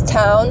dense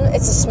town.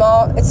 It's a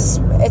small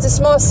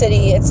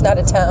city. It's not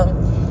a town.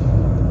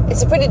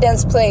 It's a pretty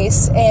dense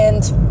place,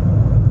 and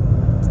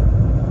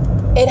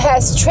it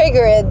has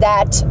triggered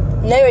that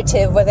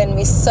narrative within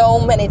me so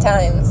many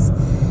times,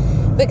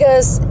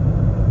 because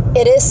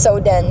it is so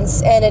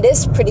dense and it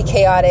is pretty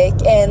chaotic,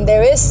 and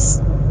it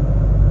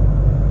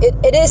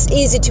is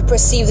easy to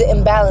perceive the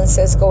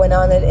imbalances going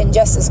on and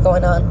injustice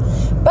going on.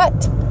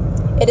 But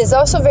it is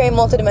also very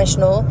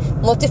multidimensional,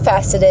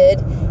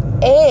 multifaceted,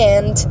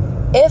 and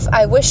if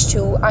I wish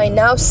to, I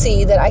now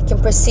see that I can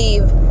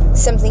perceive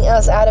something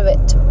else out of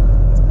it.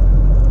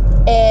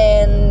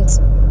 And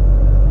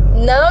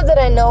now that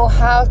I know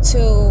how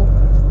to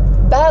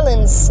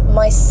balance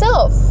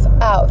myself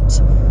out,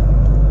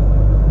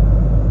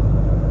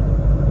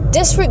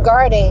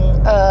 disregarding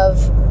of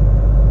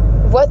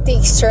what the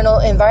external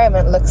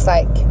environment looks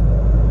like,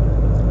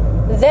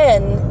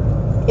 then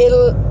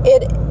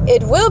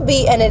it will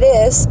be, and it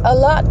is, a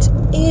lot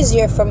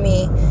easier for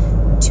me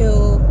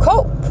to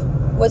cope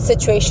with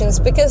situations,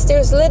 because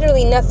there's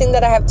literally nothing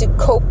that I have to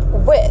cope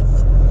with.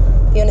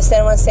 You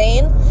understand what I'm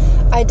saying?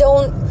 I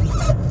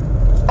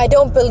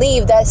don't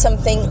believe that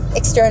something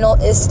external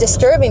is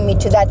disturbing me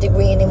to that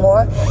degree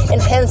anymore,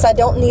 and hence I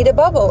don't need a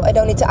bubble. I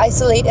don't need to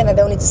isolate, and I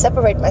don't need to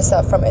separate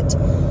myself from it.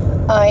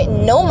 I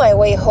know my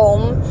way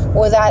home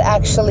without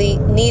actually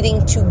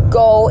needing to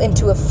go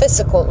into a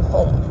physical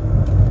home,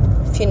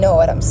 if you know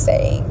what I'm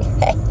saying.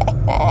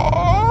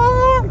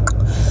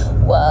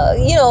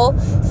 Well,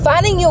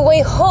 finding your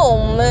way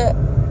home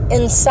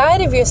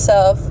inside of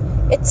yourself,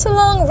 it's a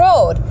long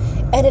road,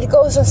 and it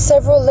goes on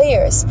several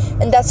layers.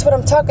 And that's what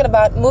I'm talking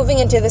about, moving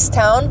into this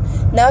town.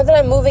 Now that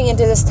I'm moving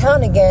into this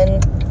town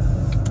again,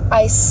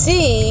 I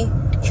see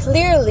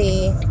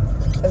clearly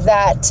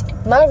that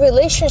my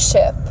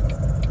relationship,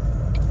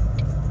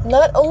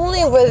 not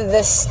only with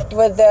the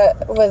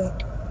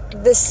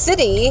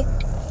city,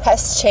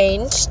 has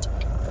changed,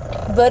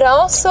 but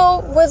also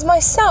with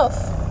myself,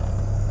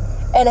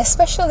 and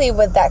especially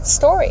with that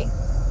story,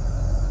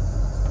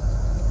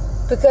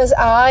 because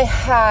I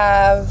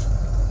have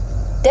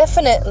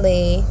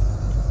definitely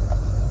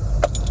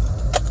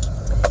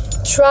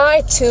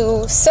tried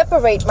to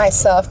separate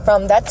myself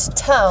from that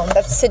town,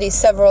 that city,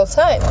 several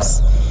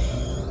times,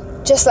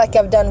 just like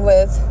I've done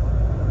with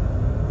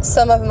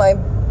some of my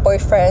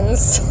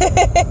boyfriends.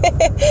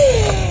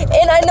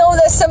 And I know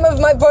that some of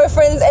my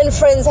boyfriends and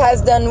friends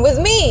has done with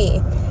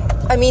me.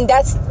 I mean,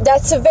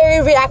 that's a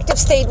very reactive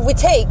state we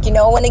take,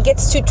 when it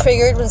gets too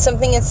triggered, when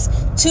something is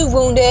too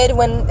wounded,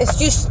 when it's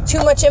just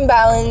too much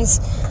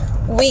imbalance,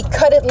 we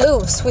cut it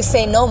loose. We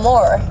say no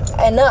more,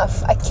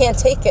 enough, I can't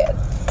take it.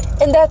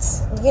 And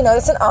that's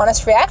an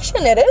honest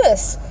reaction, it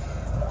is.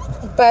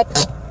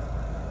 But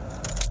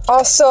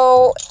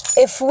Also,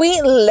 if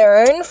we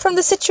learn from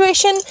the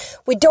situation,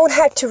 we don't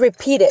have to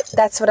repeat it.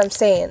 That's what I'm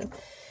saying.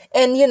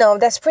 And,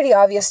 that's pretty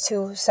obvious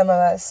to some of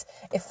us.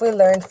 If we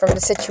learn from the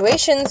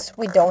situations,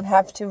 we don't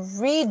have to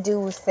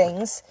redo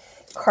things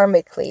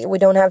karmically. We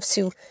don't have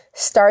to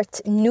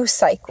start new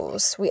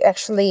cycles. We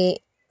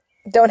actually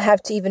don't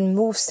have to even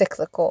move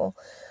cyclical.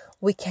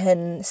 We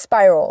can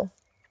spiral.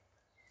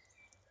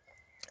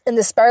 And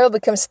the spiral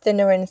becomes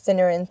thinner and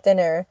thinner and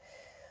thinner.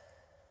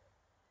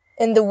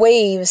 And the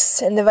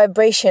waves and the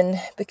vibration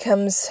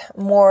becomes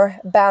more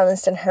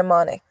balanced and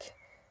harmonic.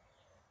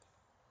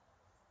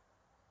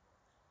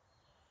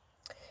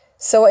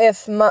 So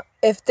if my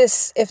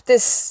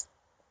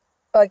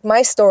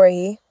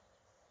story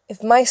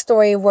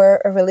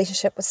were a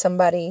relationship with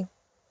somebody,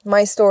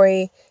 my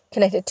story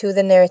connected to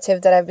the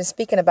narrative that I've been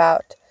speaking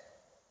about,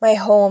 my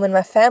home and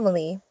my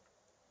family,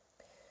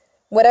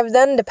 what I've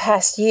done the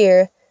past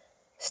year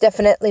has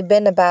definitely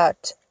been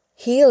about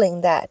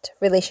healing that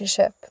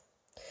relationship.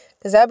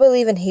 Because I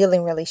believe in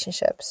healing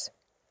relationships.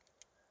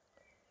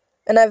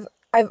 And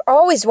I've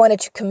always wanted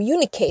to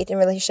communicate in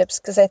relationships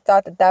because I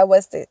thought that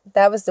was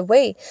the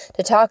way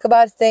to talk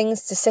about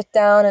things, to sit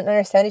down and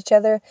understand each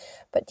other.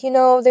 But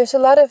there's a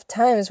lot of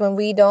times when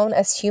we don't,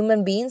 as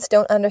human beings,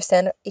 don't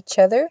understand each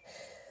other.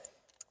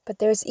 But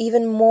there's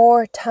even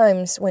more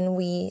times when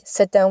we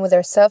sit down with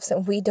ourselves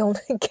and we don't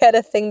get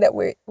a thing that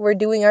we're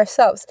doing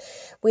ourselves.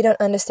 We don't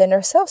understand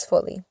ourselves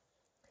fully.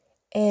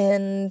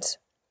 And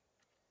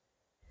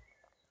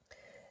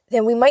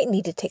then we might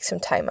need to take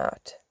some time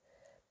out.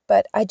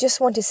 But I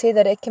just want to say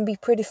that it can be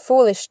pretty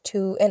foolish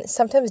and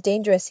sometimes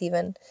dangerous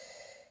even,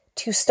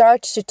 to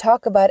start to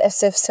talk about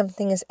as if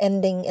something is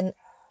ending and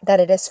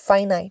that it is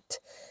finite.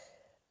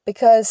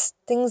 Because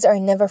things are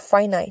never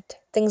finite.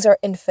 Things are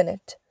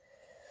infinite.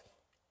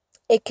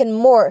 It can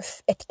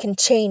morph, it can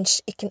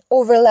change, it can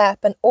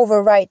overlap and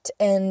overwrite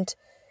and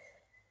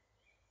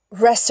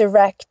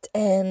resurrect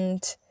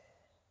and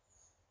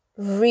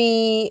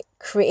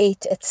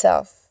recreate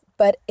itself.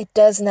 But it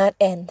does not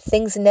end.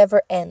 Things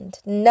never end.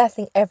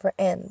 Nothing ever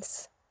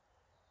ends.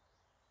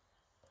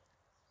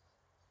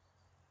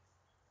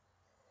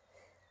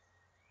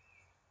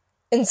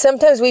 And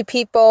sometimes we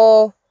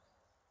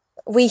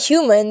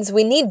humans,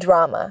 we need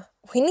drama.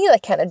 We need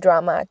that kind of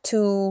drama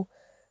to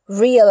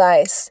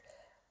realize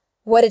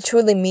what it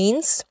truly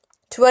means,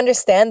 to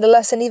understand the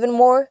lesson even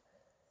more.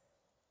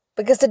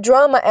 Because the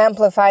drama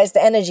amplifies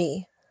the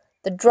energy.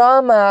 The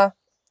drama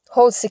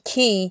holds the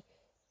key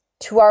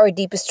to our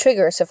deepest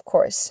triggers, of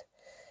course.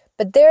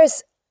 But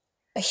there's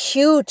a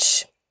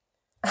huge,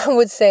 I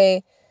would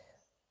say,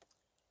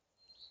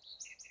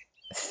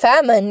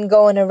 famine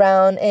going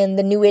around in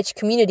the New Age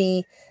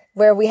community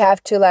where we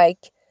have to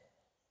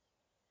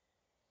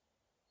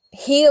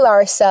heal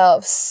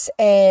ourselves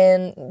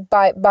and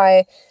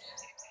by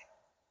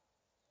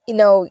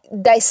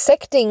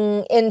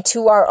dissecting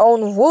into our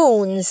own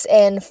wounds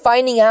and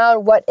finding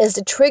out what is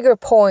the trigger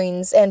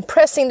points and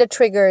pressing the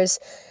triggers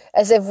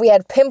as if we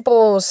had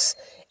pimples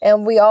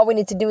and all we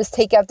need to do is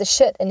take out the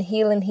shit and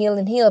heal and heal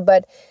and heal.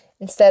 But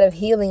instead of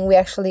healing, we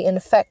actually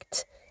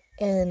infect,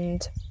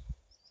 and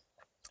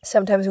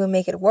sometimes we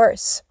make it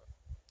worse.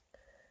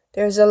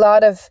 There's a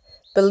lot of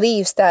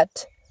beliefs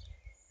that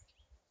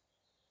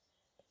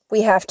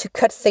we have to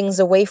cut things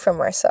away from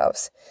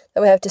ourselves,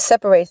 that we have to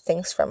separate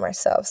things from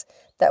ourselves,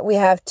 that we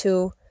have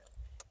to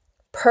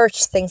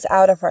purge things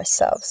out of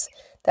ourselves,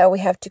 that we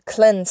have to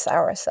cleanse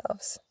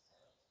ourselves.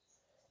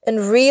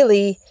 And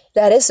really,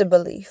 that is a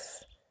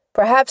belief.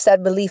 Perhaps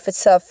that belief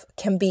itself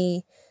can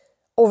be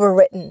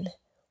overwritten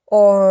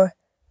or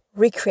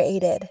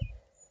recreated.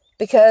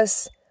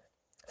 Because,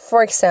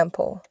 for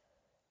example,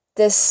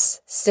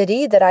 this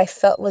city that I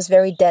felt was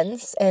very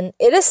dense, and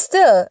it is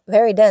still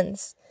very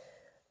dense,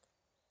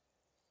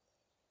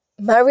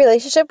 my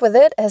relationship with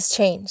it has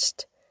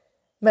changed.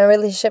 My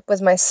relationship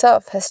with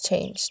myself has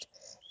changed.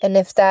 And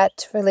if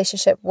that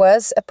relationship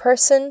was a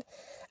person,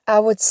 I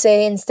would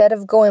say instead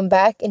of going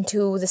back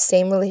into the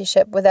same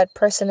relationship with that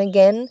person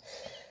again,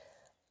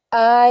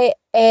 I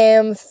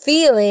am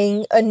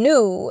feeling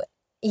anew,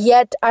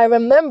 yet I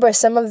remember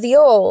some of the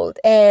old.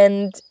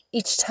 And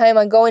each time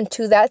I go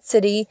into that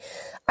city,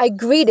 I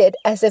greet it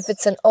as if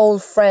it's an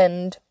old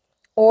friend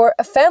or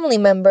a family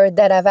member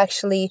that I've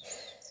actually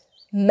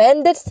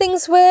mended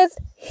things with,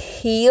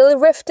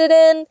 rifted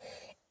in,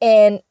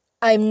 and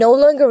I'm no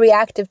longer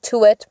reactive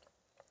to it.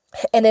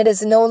 And it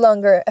is no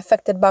longer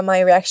affected by my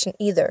reaction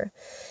either.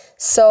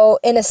 So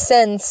in a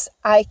sense,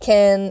 I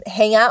can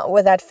hang out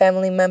with that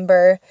family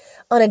member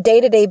on a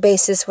day-to-day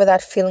basis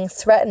without feeling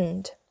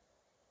threatened.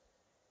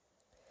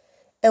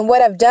 And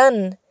what I've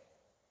done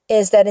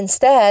is that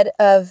instead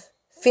of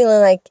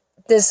feeling like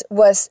this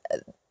was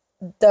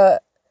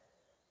the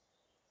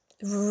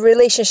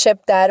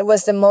relationship that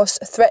was the most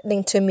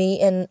threatening to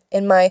me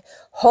in my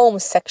home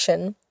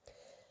section,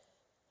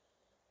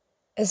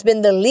 has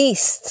been the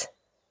least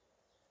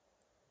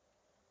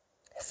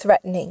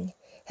threatening,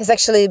 has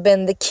actually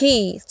been the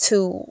key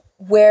to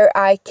where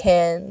I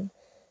can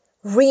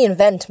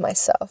reinvent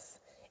myself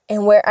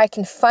and where I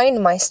can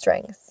find my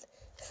strength,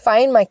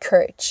 find my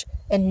courage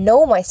and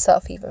know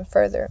myself even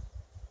further.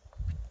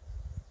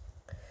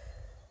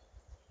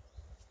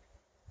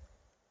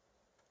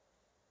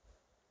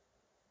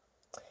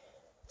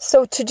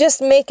 So to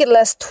just make it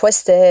less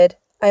twisted,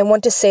 I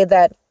want to say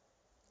that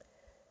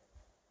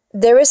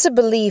there is a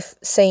belief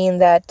saying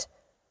that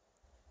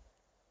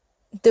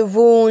the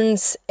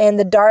wounds and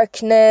the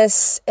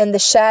darkness and the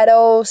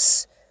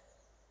shadows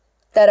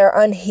that are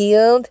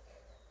unhealed,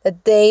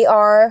 that they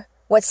are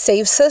what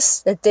saves us,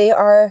 that they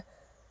are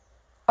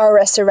our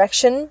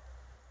resurrection.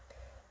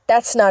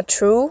 That's not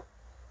true.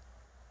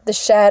 The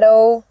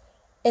shadow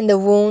and the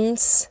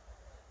wounds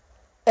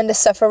and the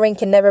suffering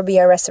can never be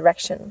our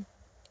resurrection.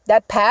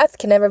 That path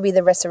can never be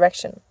the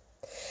resurrection.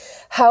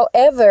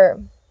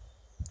 However,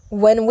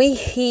 when we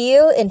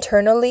heal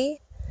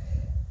internally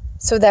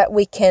so that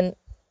we can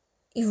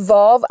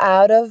evolve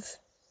out of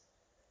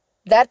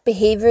that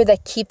behavior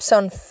that keeps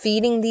on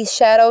feeding these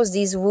shadows,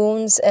 these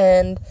wounds,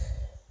 and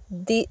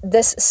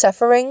this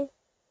suffering,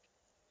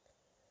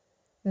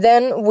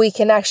 then we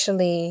can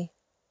actually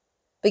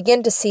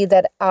begin to see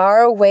that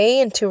our way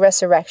into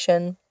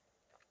resurrection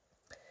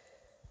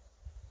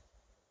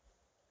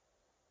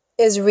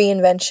is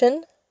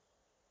reinvention,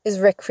 is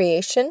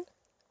recreation,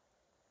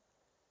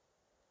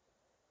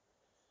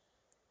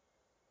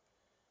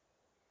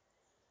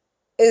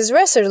 is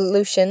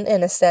resolution,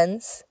 in a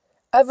sense,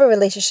 of a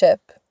relationship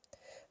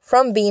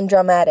from being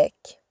dramatic,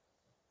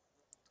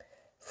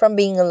 from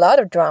being a lot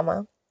of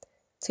drama,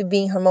 to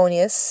being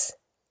harmonious,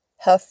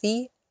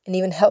 healthy, and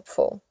even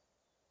helpful.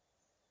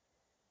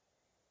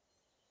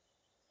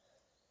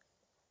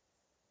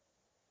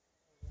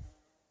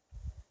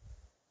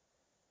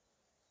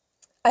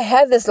 I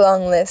have this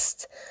long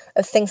list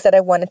of things that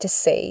I wanted to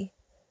say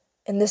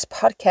in this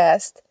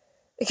podcast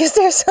because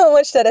there's so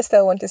much that I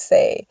still want to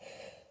say.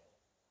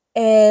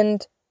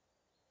 And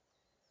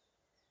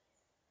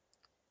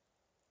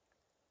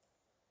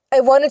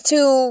I wanted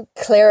to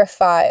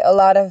clarify a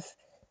lot of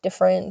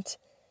different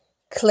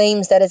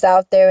claims that is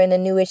out there in the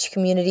New Age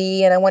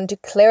community, and I wanted to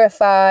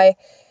clarify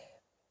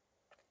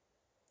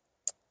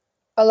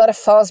a lot of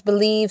false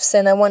beliefs,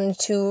 and I wanted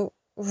to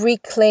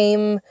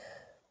reclaim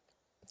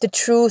the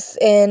truth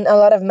in a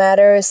lot of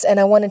matters, and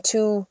I wanted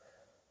to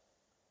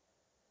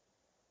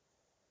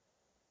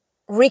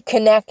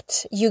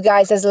reconnect you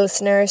guys as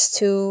listeners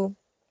to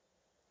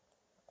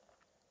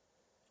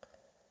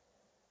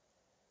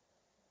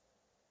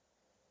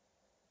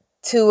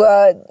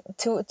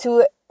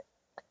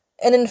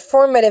an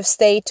informative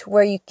state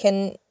where you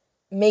can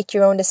make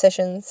your own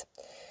decisions.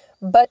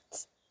 But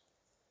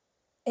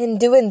in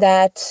doing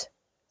that,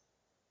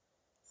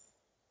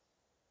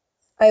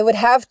 I would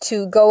have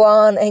to go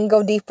on and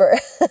go deeper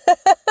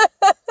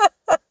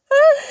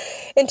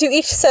into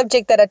each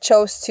subject that I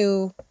chose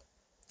to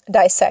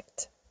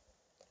dissect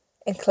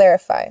and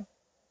clarify.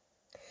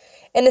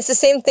 And it's the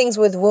same things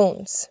with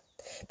wounds,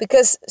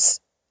 because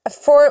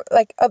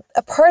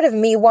a part of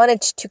me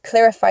wanted to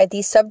clarify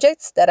these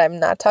subjects that I'm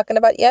not talking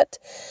about yet,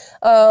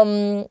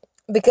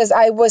 because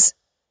I was,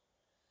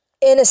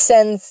 in a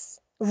sense,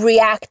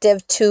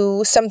 reactive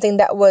to something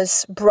that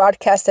was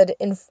broadcasted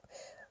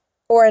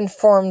or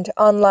informed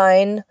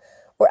online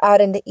or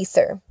out in the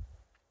ether.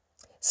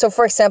 So,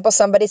 for example,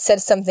 somebody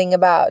said something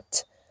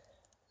about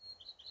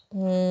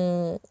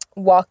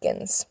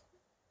walk-ins.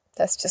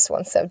 That's just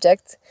one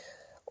subject.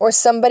 Or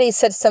somebody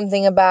said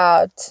something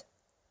about,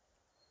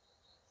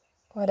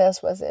 what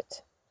else was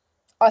it?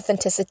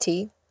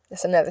 Authenticity.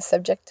 That's another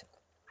subject.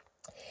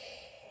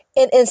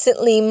 And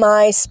instantly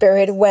my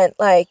spirit went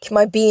my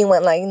being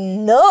went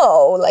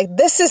no,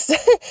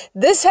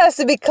 this has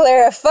to be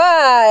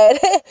clarified.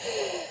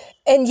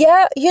 And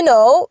yeah,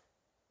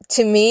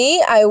 to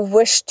me, I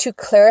wish to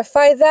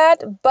clarify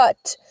that,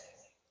 but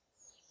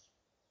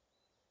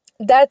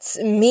that's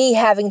me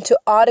having to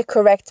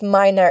autocorrect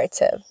my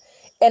narrative.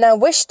 And I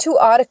wish to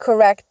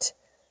autocorrect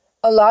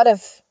a lot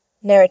of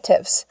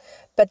narratives.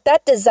 But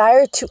that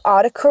desire to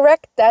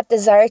autocorrect, that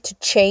desire to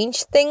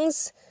change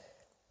things,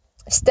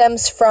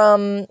 stems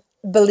from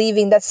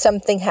believing that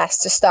something has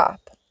to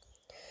stop.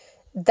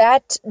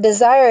 That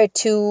desire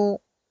to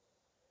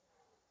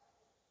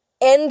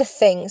end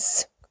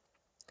things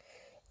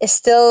is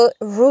still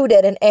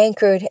rooted and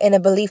anchored in a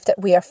belief that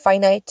we are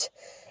finite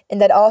and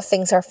that all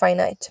things are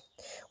finite,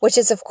 which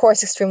is, of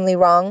course, extremely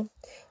wrong,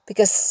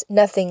 because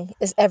nothing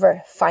is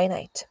ever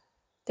finite.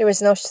 There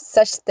is no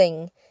such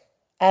thing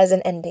as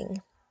an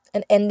ending.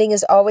 An ending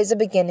is always a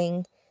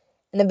beginning,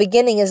 and a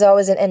beginning is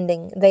always an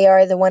ending. They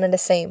are the one and the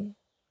same.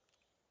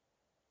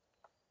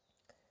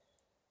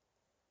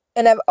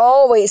 And I've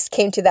always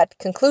came to that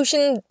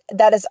conclusion.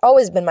 That has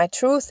always been my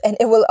truth, and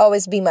it will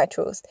always be my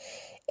truth.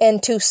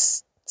 And to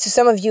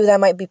some of you, that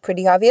might be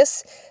pretty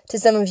obvious. To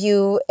some of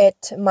you,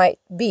 it might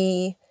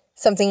be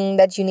something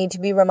that you need to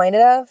be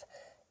reminded of.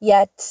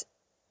 Yet,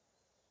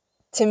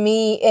 to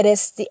me, it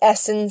is the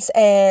essence,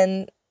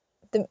 and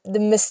the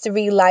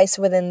mystery lies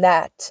within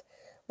that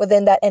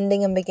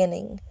ending and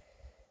beginning.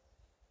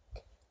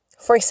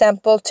 For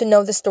example, to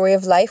know the story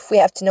of life, we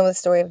have to know the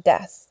story of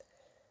death.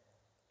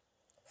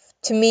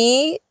 To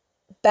me,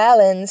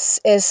 balance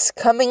is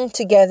coming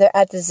together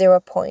at the 0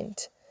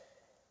 point.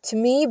 To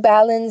me,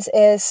 balance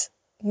is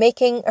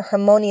having a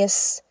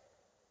harmonious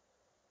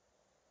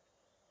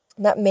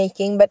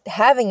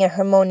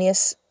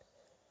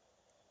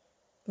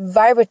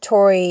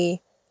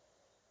vibratory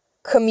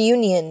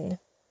communion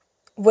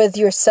with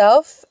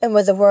yourself and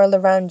with the world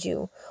around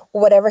you,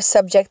 or whatever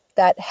subject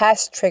that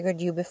has triggered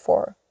you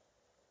before.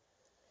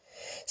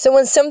 So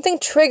when something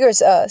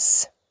triggers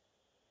us,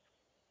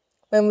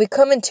 when we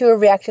come into a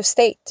reactive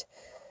state,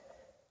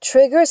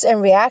 triggers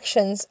and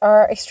reactions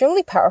are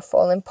extremely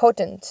powerful and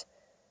potent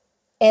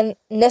and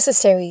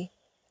necessary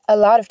a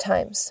lot of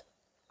times.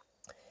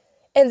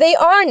 And they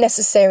are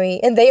necessary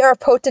and they are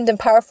potent and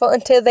powerful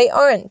until they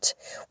aren't.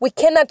 We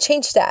cannot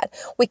change that.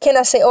 We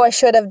cannot say, I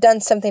should have done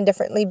something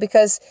differently,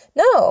 because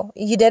no,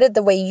 you did it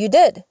the way you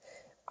did.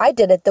 I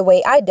did it the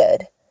way I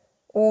did.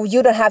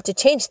 You don't have to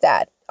change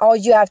that. All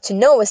you have to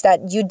know is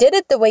that you did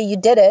it the way you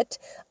did it.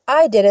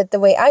 I did it the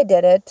way I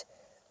did it.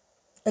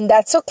 And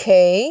that's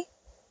okay.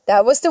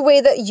 That was the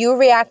way that you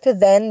reacted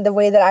then, the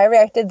way that I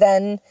reacted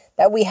then,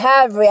 that we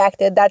have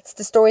reacted. That's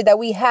the story that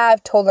we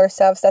have told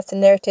ourselves. That's the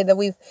narrative that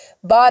we've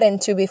bought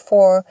into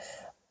before.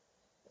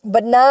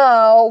 But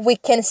now we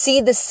can see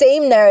the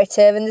same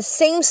narrative and the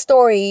same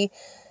story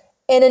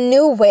in a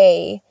new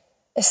way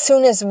as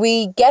soon as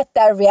we get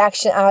that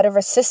reaction out of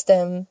our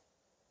system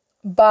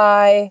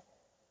by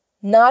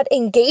not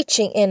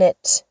engaging in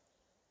it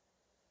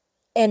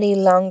any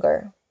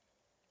longer.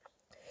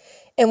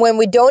 And when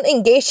we don't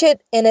engage in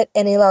it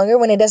any longer,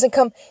 when it doesn't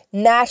come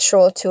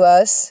natural to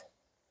us,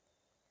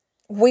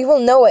 we will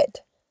know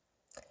it.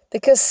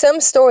 Because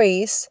some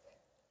stories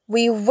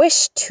we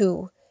wish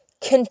to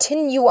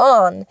continue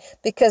on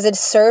because it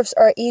serves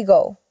our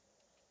ego.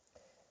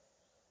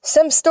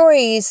 Some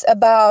stories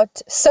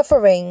about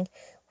suffering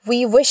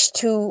we wish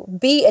to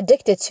be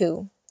addicted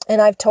to.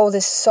 And I've told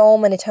this so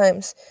many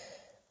times.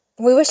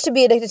 We wish to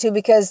be addicted to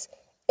because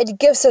it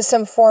gives us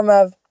some form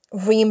of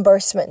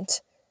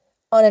reimbursement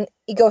on an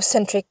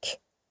egocentric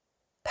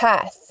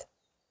path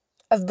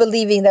of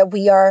believing that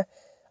we are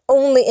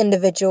only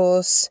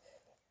individuals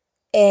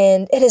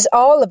and it is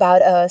all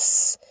about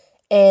us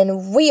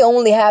and we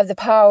only have the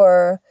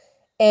power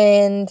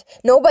and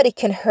nobody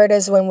can hurt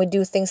us when we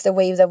do things the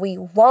way that we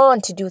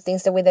want to do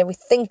things, the way that we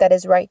think that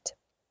is right.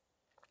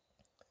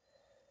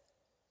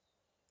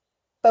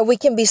 But we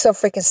can be so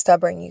freaking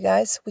stubborn, you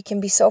guys. We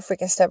can be so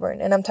freaking stubborn.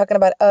 And I'm talking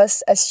about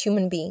us as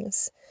human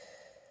beings.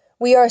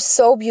 We are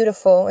so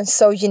beautiful and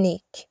so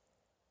unique.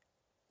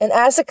 And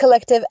as a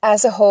collective,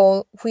 as a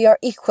whole, we are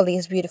equally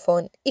as beautiful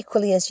and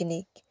equally as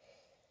unique.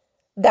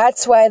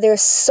 That's why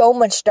there's so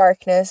much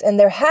darkness, and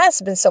there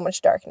has been so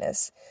much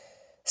darkness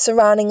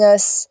surrounding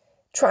us,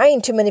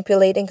 trying to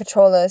manipulate and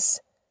control us,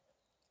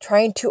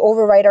 trying to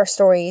overwrite our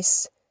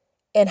stories,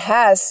 and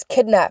has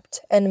kidnapped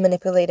and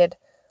manipulated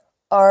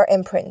our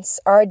imprints,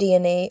 our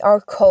DNA,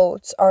 our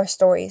codes, our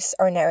stories,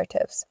 our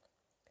narratives.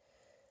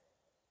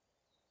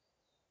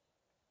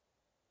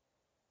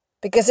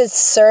 Because it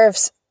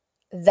serves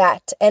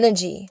that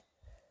energy.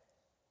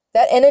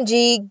 That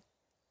energy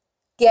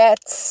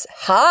gets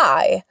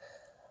high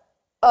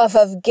off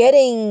of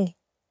getting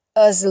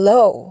us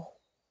low.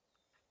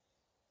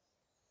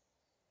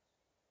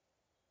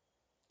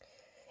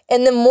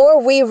 And the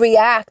more we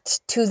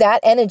react to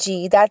that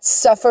energy, that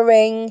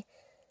suffering,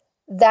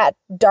 that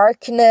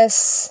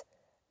darkness,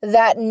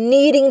 that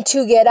needing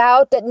to get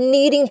out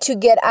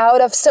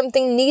of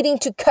something, needing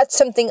to cut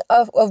something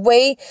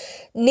away,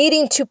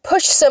 needing to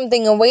push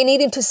something away,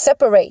 needing to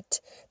separate,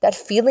 that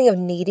feeling of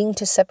needing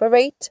to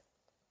separate,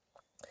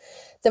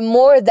 the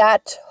more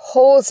that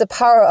holds the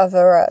power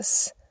over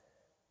us,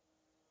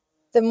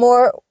 the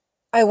more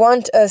I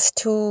want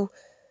to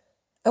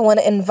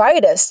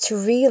invite us to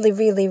really,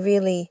 really,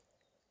 really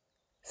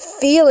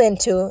feel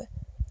into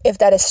if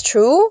that is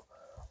true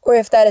or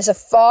if that is a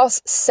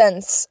false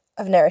sense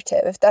of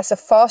narrative, if that's a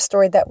false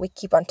story that we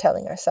keep on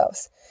telling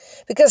ourselves.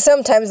 Because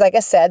sometimes, like I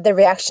said, the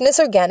reaction is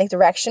organic, the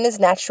reaction is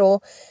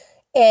natural,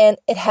 and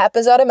it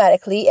happens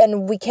automatically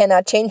and we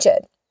cannot change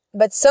it.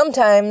 But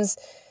sometimes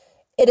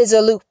it is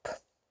a loop.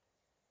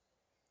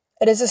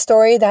 It is a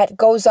story that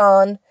goes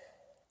on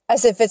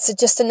as if it's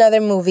just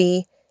another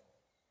movie,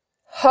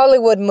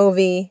 Hollywood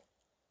movie.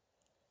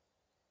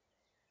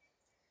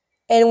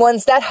 And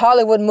once that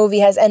Hollywood movie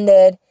has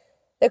ended,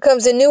 there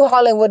comes a new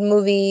Hollywood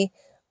movie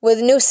with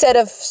a new set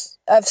of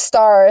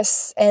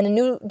stars and a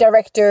new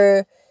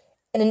director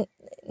and a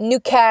new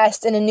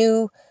cast and a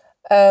new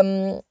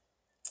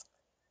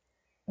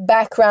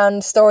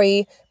background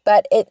story,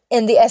 but it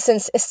in the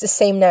essence is the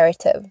same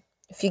narrative,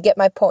 if you get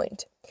my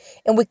point.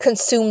 And we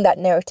consume that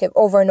narrative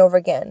over and over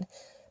again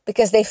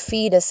because they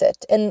feed us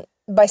it. And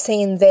by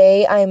saying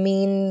they, I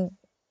mean,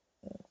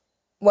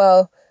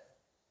 well,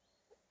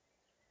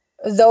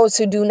 those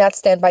who do not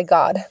stand by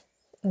God,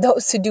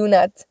 those who do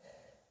not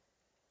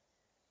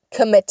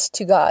commit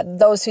to God,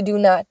 those who do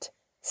not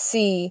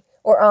see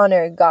or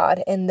honor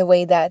God in the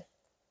way that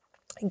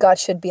God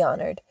should be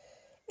honored.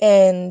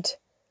 And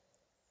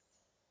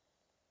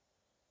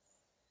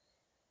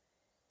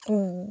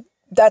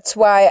that's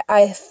why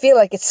I feel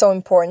like it's so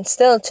important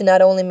still to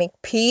not only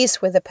make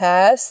peace with the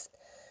past,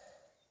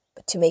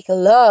 but to make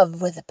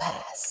love with the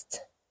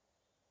past.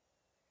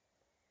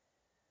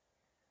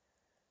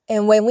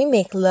 And when we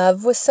make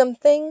love with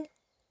something,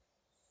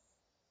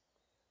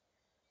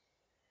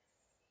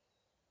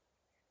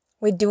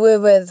 we do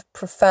it with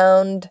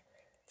profound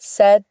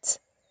set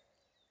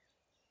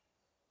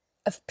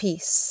of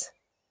peace.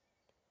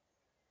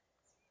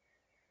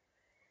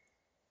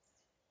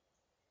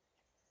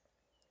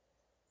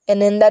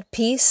 And in that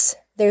peace,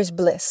 there's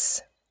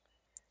bliss.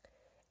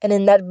 And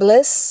in that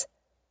bliss,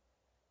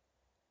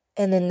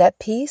 and in that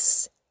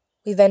peace,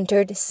 we've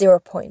entered 0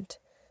 point,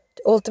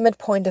 the ultimate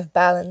point of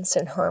balance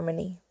and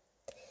harmony.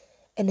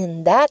 And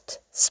in that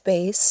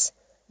space,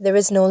 there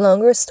is no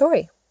longer a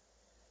story.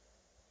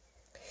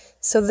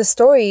 So the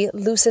story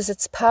loses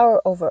its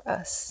power over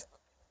us.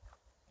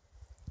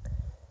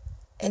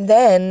 And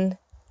then,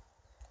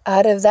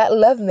 out of that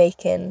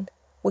lovemaking,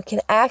 we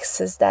can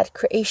access that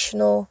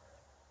creational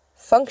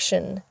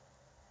function,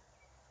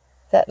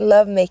 that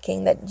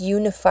lovemaking, that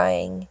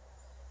unification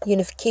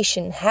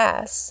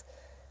has.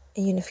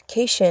 And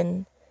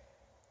unification,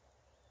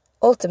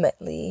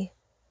 ultimately,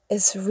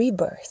 is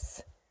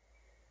rebirth.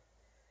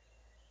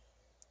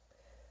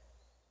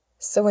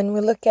 So when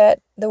we look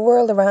at the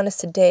world around us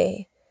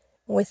today,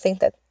 we think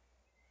that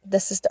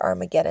this is the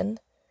Armageddon,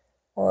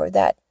 or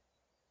that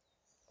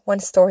one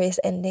story is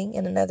ending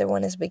and another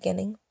one is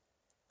beginning.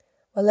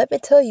 Well, let me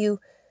tell you,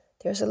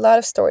 there's a lot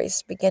of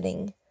stories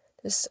beginning.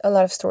 There's a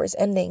lot of stories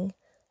ending.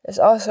 There's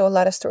also a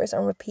lot of stories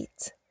on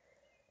repeat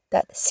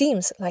that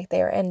seems like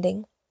they are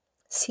ending,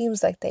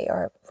 seems like they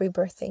are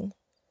rebirthing,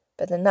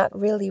 but they're not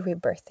really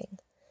rebirthing.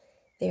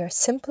 They are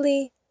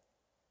simply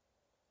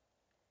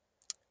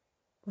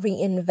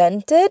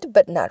reinvented,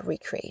 but not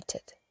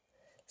recreated.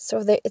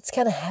 So it's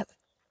kind of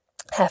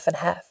half and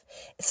half.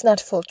 It's not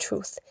full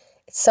truth.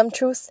 It's some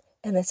truth,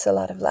 and it's a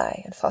lot of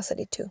lie and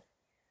falsity too.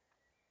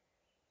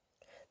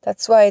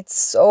 That's why it's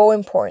so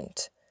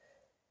important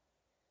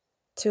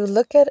to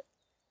look at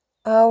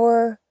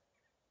our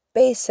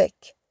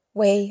basic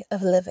way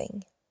of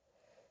living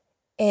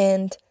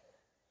and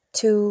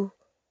to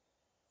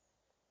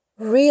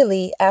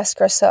really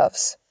ask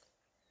ourselves,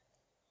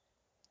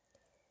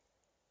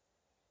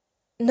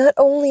 not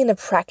only in a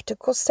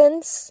practical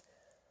sense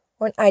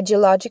or an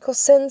ideological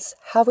sense,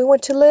 how we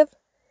want to live,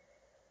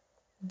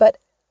 but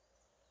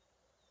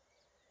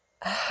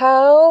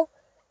how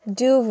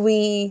do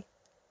we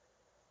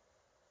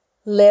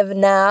live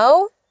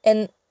now,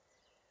 and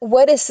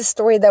what is the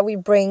story that we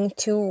bring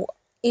to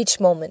each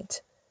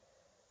moment?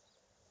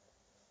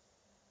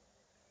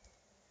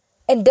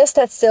 And does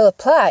that still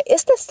apply?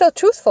 Is that still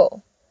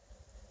truthful?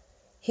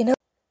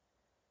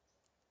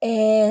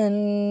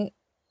 And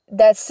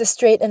that's the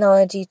straight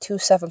analogy to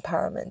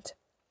self-empowerment.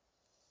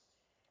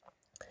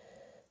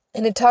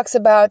 And it talks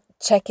about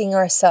checking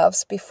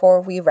ourselves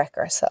before we wreck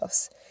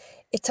ourselves.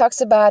 It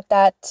talks about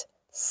that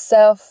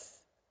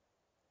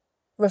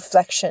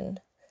self-reflection,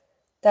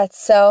 that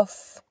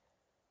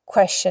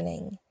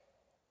self-questioning,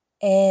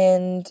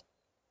 and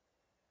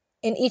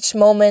in each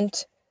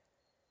moment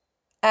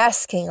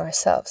asking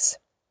ourselves,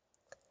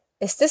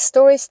 is this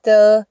story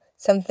still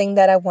something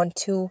that I want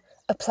to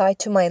apply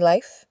to my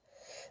life?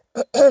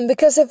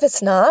 Because if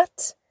it's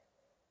not,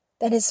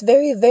 then it's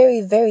very,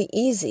 very, very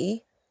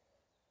easy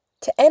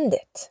to end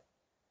it.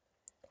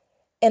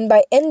 And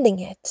by ending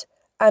it,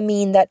 I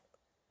mean that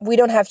we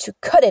don't have to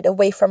cut it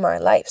away from our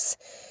lives,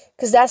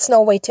 because that's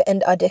no way to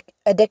end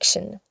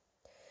addiction.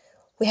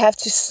 We have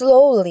to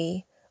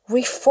slowly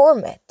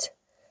reform it,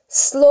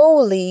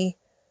 slowly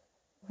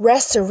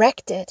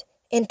resurrect it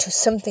into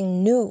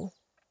something new.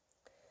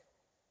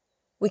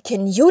 We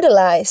can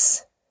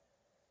utilize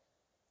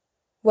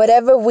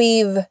whatever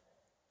we've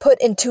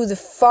put into the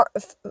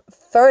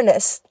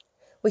furnace.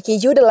 We can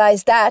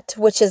utilize that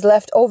which is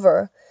left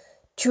over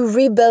to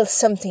rebuild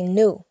something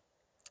new.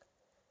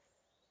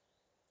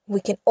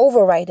 We can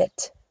override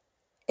it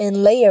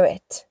and layer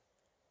it.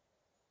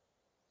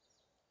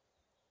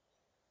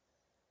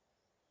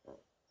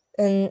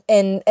 And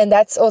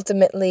that's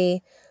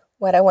ultimately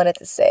what I wanted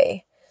to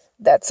say.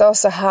 That's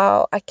also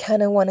how I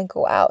kind of want to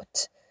go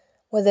out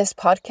with this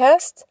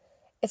podcast.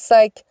 It's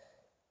like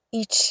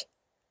each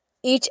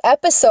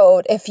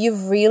episode, if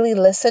you've really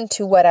listened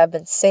to what I've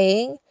been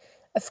saying,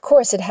 of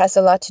course it has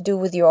a lot to do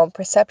with your own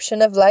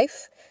perception of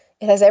life.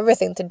 It has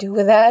everything to do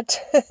with that,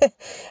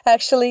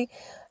 actually.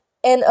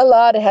 And a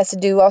lot it has to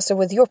do also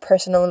with your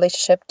personal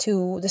relationship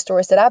to the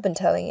stories that I've been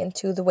telling and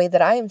to the way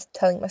that I am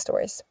telling my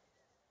stories.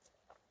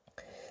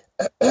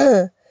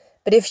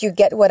 But if you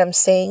get what I'm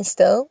saying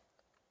still,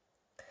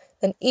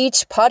 then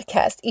each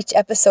podcast, each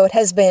episode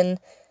has been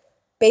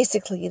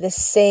basically the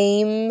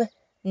same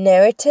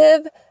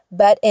narrative,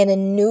 but in a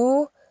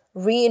new,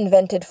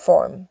 reinvented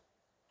form.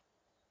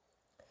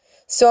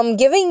 So I'm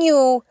giving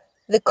you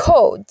the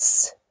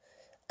codes.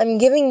 I'm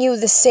giving you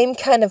the same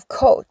kind of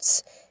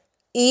codes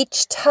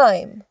each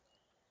time.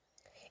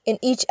 In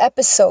each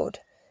episode,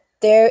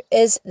 there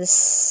is the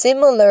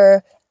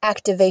similar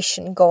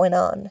activation going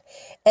on.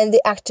 And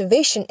the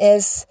activation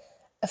is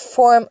a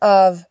form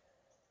of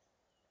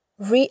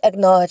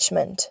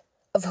re-acknowledgement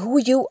of who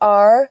you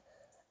are,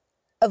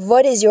 of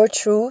what is your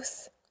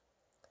truth,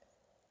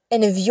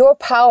 and of your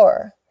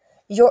power,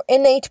 your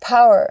innate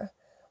power,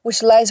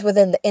 which lies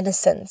within the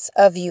innocence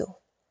of you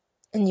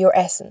and your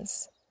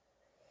essence.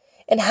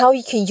 And how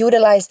you can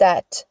utilize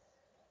that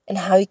and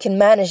how you can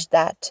manage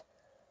that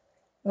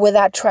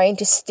without trying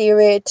to steer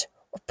it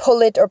or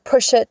pull it or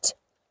push it.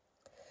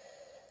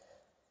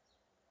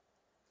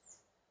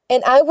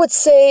 And I would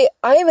say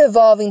I am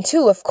evolving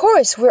too. Of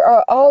course, we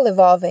are all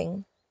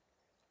evolving.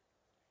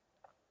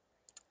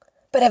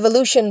 But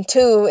evolution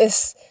too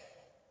is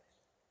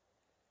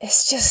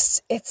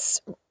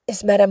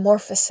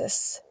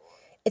metamorphosis.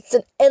 It's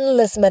an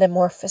endless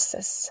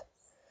metamorphosis.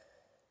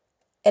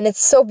 And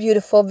it's so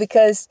beautiful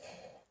because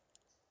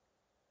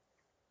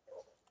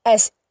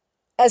as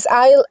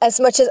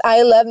much as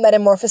I love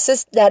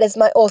metamorphosis, that is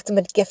my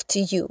ultimate gift to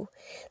you.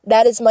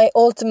 That is my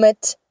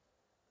ultimate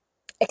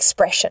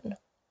expression.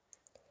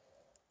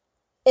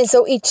 And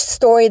so each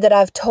story that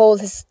I've told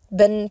has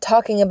been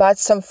talking about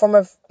some form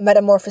of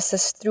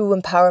metamorphosis through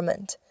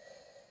empowerment.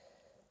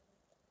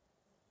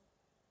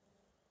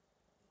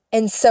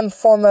 And some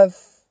form of,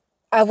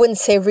 I wouldn't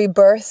say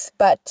rebirth,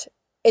 but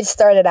it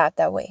started out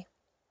that way.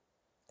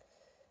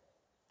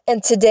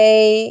 And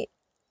today,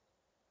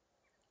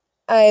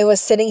 I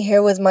was sitting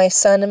here with my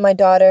son and my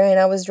daughter, and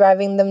I was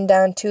driving them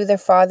down to their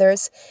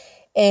father's,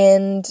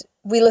 and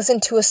we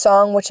listened to a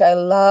song which I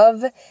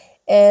love,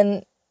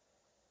 and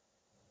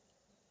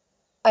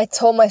I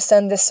told my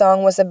son this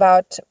song was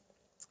about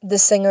the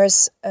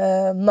singer's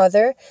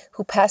mother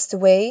who passed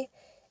away.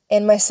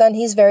 And my son,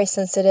 he's very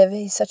sensitive.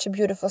 He's such a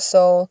beautiful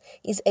soul.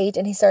 He's 8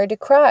 and he started to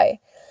cry.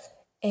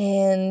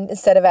 And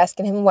instead of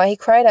asking him why he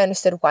cried, I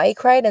understood why he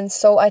cried. And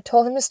so I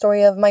told him the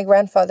story of my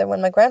grandfather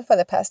when my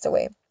grandfather passed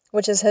away,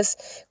 which is his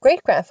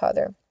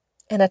great-grandfather.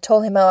 And I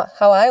told him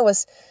how I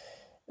was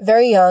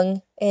very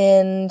young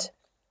and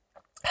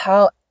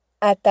how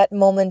at that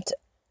moment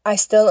I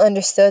still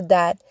understood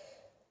that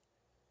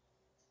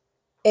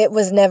it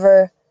was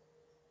never,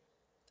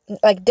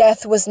 like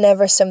death was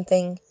never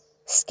something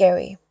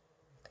scary.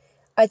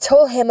 I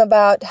told him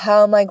about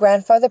how my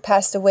grandfather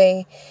passed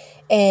away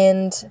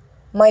and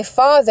my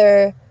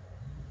father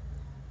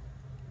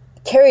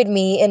carried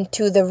me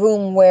into the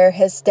room where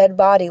his dead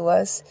body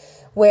was,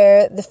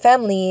 where the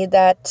family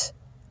that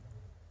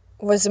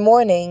was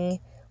mourning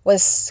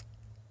was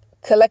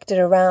collected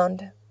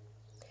around.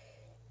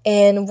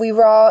 And we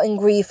were all in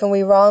grief and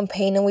we were all in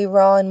pain and we were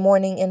all in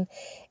mourning.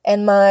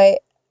 And my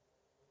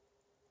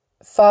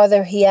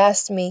father, he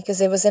asked me,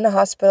 because it was in a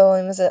hospital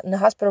and it was in a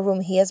hospital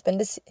room. He had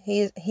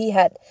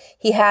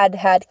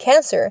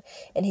cancer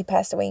and he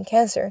passed away in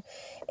cancer.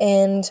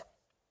 And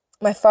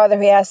my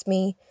father, he asked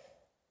me,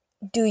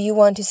 "Do you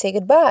want to say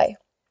goodbye?"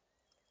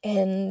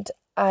 And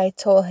I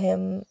told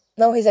him,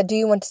 no. He said, "Do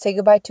you want to say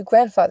goodbye to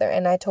grandfather?"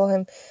 And I told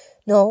him,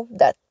 no,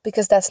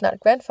 because that's not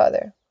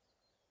grandfather.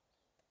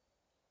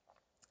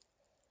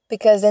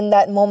 Because in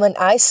that moment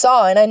I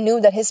saw and I knew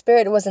that his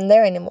spirit wasn't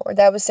there anymore.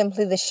 That was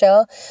simply the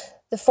shell,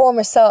 the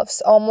former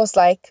selves, almost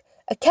like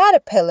a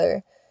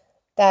caterpillar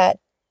that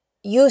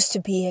used to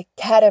be a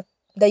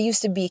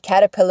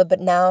caterpillar, but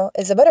now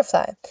is a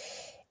butterfly.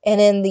 And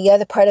in the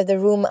other part of the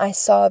room, I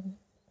saw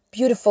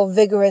beautiful,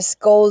 vigorous,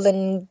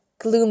 golden,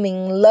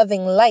 glooming,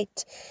 loving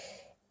light.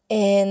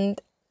 And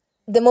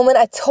the moment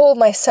I told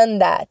my son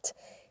that,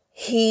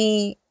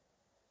 he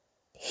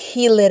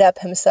lit up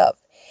himself.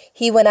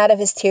 He went out of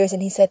his tears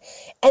and he said,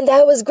 "And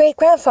that was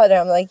great-grandfather."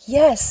 I'm like,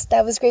 "Yes,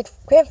 that was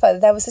great-grandfather.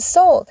 That was his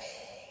soul."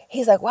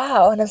 He's like,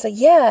 "Wow." And I was like,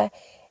 "Yeah."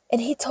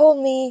 And he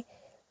told me,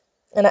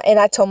 and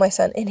I told my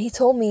son, and he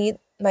told me,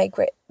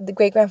 the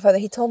great-grandfather,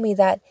 he told me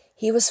that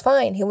he was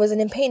fine. He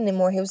wasn't in pain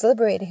anymore. He was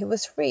liberated. He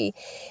was free.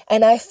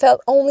 And I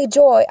felt only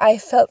joy. I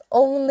felt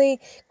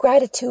only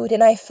gratitude.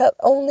 And I felt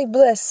only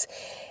bliss.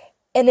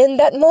 And in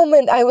that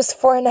moment, I was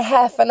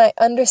 4.5 and I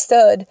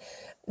understood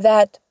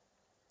that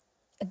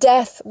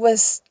death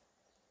was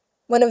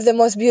one of the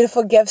most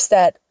beautiful gifts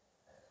that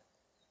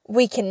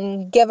we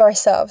can give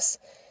ourselves.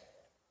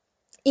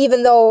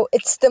 Even though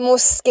it's the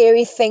most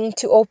scary thing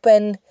to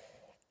open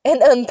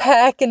and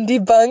unpack and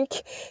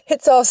debunk,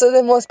 it's also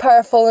the most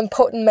powerful and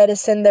potent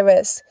medicine there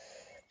is.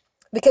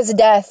 Because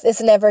death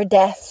is never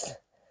death.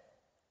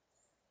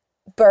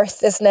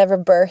 Birth is never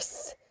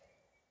birth.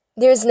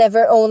 There's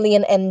never only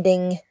an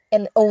ending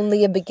and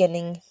only a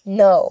beginning.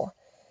 No.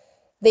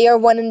 They are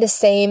one and the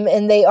same,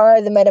 and they are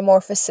the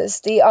metamorphosis.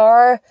 They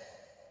are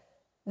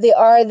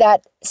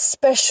that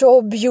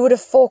special,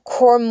 beautiful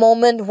core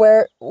moment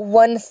where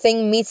one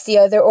thing meets the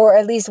other, or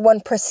at least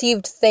one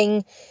perceived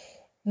thing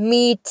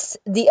meets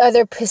the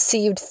other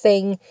perceived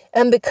thing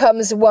and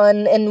becomes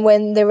one. And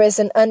when there is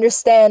an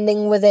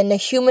understanding within a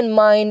human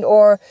mind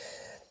or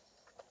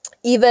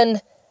even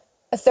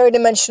a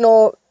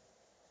third-dimensional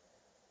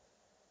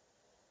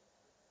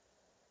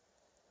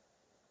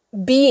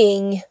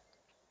being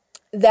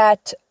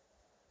that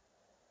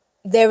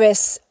there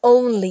is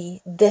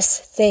only this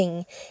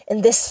thing,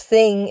 and this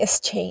thing is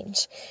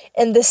change,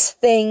 and this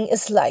thing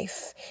is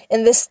life,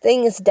 and this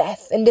thing is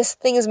death, and this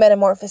thing is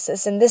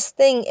metamorphosis, and this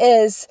thing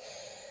is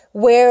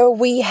where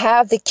we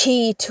have the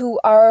key to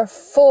our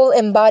full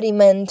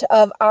embodiment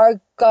of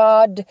our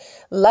God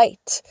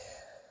light,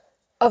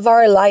 of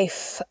our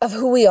life, of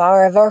who we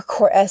are, of our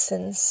core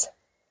essence.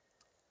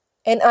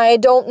 And I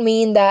don't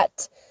mean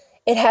that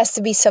it has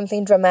to be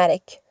something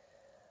dramatic.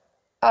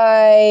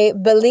 I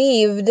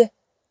believed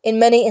in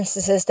many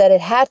instances that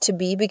it had to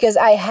be, because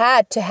I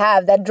had to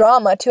have that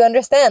drama to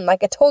understand.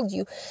 Like I told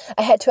you,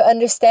 I had to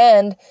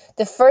understand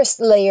the first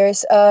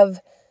layers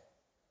of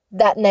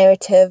that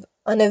narrative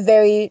on a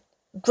very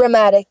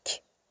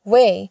dramatic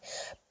way.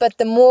 But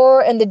the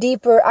more and the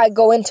deeper I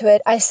go into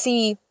it, I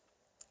see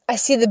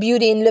the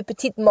beauty in le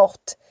petit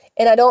mort.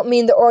 And I don't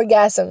mean the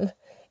orgasm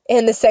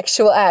in the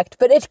sexual act,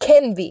 but it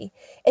can be.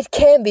 It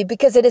can be,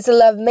 because it is a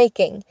love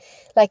making.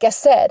 Like I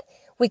said,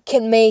 we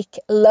can make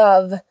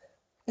love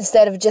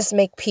instead of just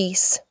make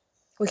peace.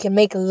 We can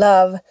make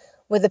love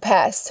with the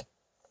past,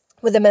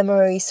 with the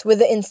memories, with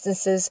the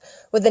instances,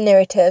 with the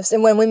narratives.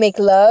 And when we make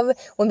love,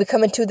 when we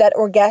come into that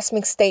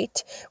orgasmic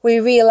state, we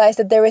realize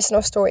that there is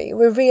no story.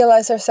 We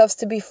realize ourselves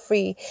to be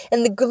free.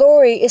 And the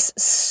glory is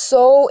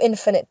so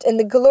infinite. And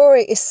the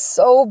glory is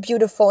so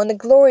beautiful. And the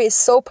glory is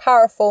so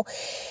powerful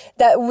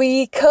that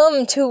we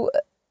come to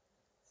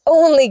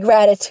only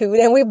gratitude,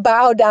 and we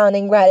bow down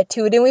in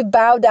gratitude, and we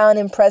bow down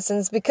in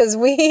presence, because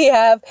we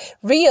have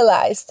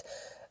realized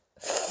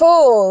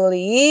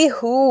fully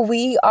who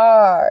we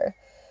are.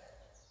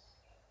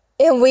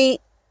 And we,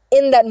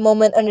 in that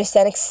moment,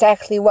 understand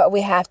exactly what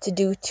we have to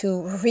do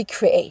to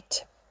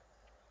recreate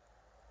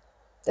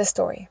the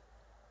story.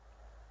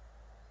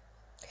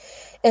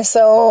 And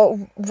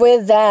so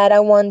with that, I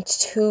want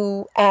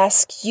to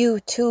ask you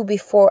too,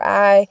 before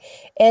I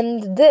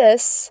end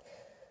this,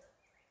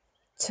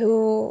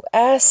 to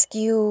ask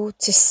you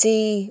to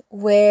see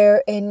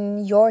where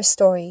in your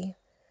story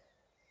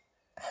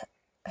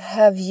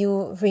have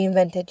you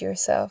reinvented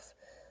yourself,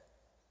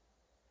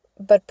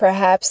 but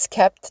perhaps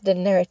kept the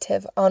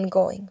narrative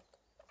ongoing.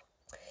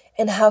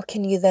 And how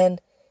can you then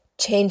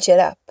change it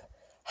up?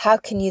 How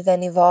can you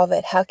then evolve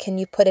it? How can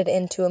you put it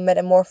into a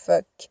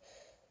metamorphic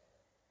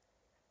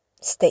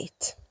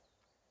state,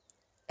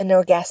 an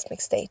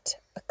orgasmic state,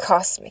 a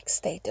cosmic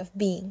state of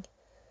being?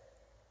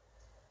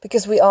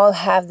 Because we all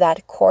have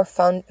that core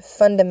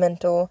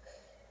fundamental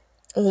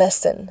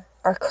lesson,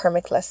 our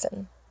karmic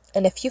lesson.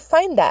 And if you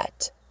find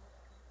that,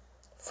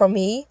 for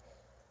me,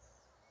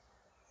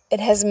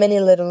 it has many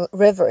little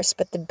rivers,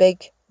 but the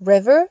big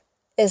river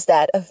is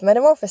that of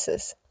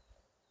metamorphosis.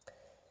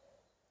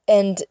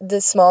 And the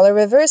smaller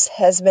rivers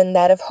has been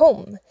that of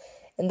home,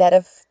 and that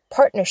of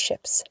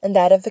partnerships, and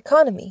that of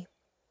economy.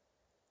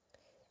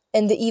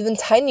 And the even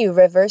tinier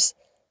rivers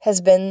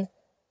has been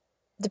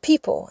the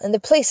people and the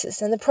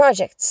places and the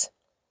projects.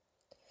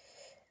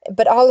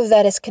 But all of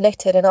that is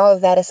connected, and all of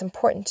that is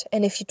important.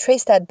 And if you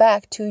trace that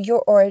back to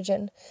your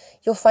origin,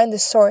 you'll find the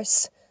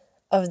source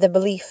of the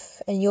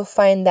belief, and you'll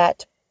find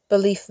that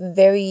belief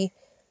very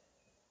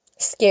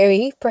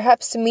scary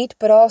perhaps to meet,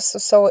 but also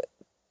so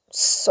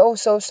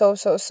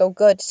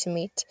good to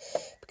meet.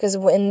 Because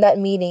in that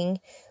meeting,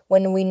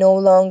 when we no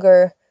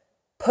longer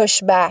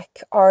push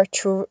back our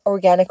true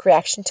organic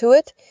reaction to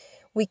it,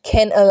 we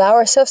can allow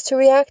ourselves to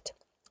react.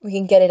 We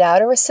can get it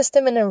out of our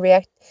system in a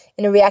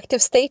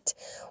reactive state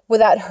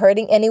without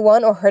hurting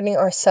anyone or hurting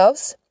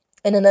ourselves,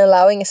 in an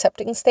allowing,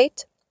 accepting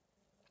state.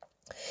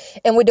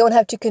 And we don't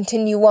have to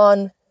continue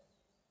on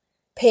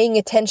paying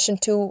attention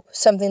to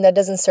something that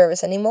doesn't serve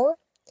us anymore.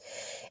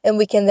 And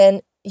we can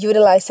then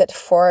utilize it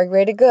for our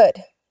greater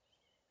good.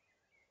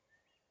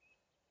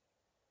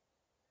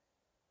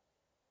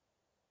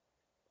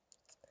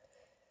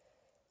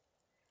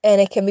 And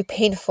it can be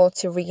painful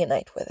to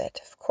reunite with it,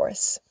 of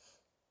course,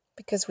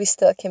 because we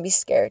still can be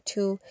scared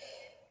to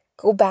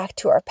go back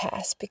to our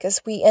past,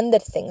 because we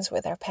ended things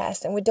with our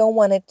past and we don't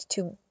want it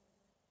to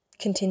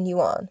continue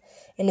on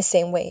in the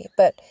same way.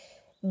 But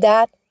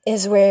that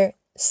is where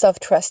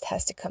self-trust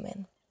has to come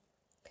in.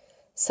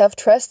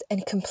 Self-trust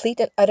and complete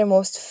and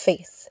uttermost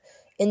faith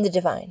in the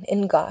divine,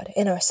 in God,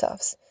 in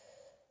ourselves,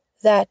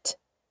 that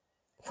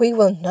we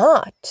will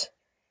not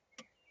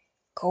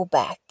go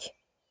back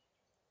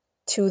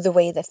to the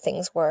way that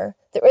things were.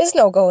 There is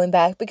no going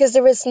back, because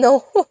there is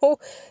no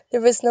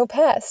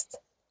past.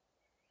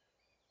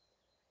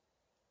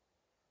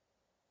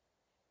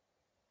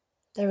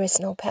 There is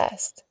no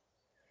past.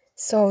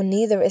 So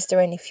neither is there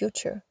any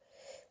future.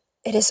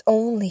 It is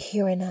only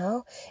here and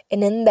now.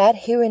 And in that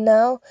here and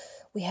now,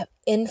 we have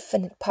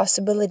infinite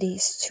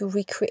possibilities to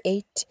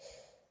recreate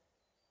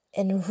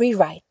and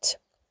rewrite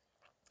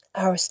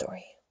our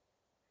story.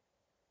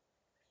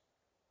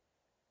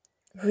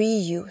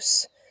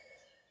 Reuse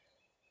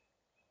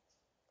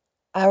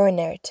our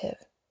narrative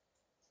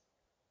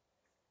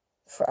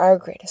for our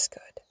greatest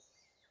good.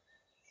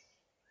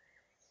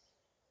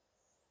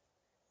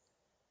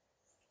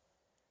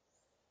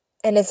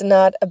 And it's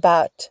not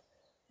about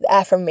the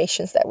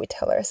affirmations that we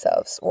tell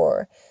ourselves,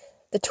 or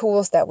the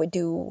tools that we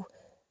do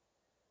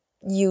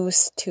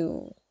use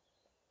to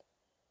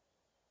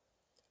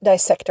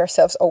dissect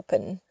ourselves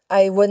open.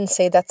 I wouldn't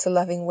say that's a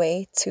loving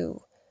way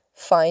to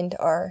find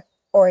our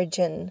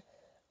origin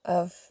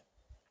of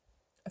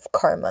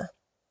karma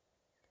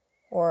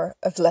or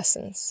of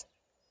lessons.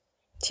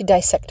 To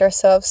dissect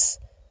ourselves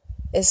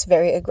is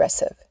very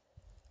aggressive,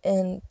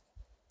 and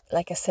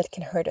like I said,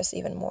 can hurt us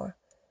even more.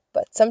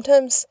 But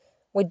sometimes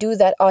we do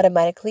that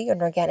automatically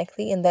and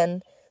organically, and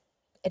then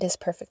it is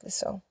perfectly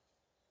so.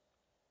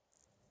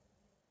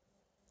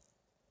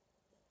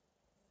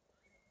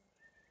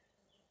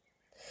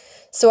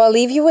 So I'll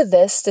leave you with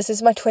this. This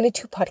is my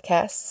 22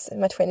 podcasts and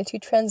my 22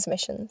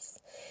 transmissions.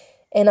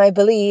 And I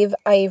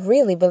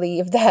really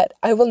believe that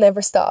I will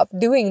never stop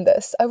doing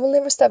this. I will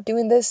never stop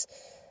doing this,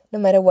 no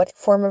matter what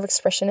form of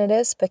expression it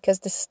is, because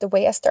this is the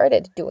way I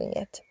started doing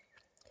it.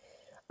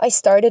 I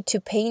started to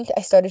paint,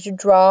 I started to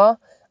draw,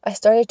 I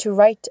started to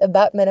write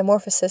about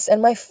metamorphosis,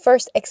 and my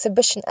first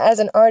exhibition as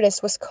an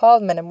artist was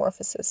called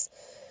Metamorphosis.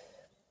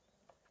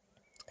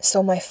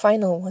 So my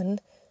final one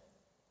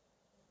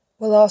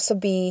will also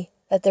be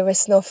that there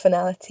is no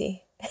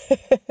finality.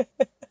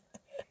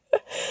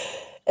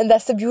 And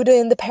that's the beauty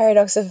and the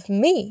paradox of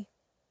me.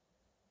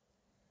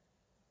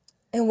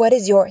 And what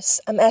is yours?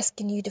 I'm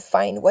asking you to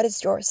find what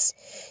is yours.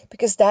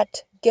 Because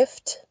that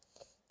gift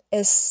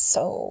is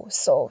so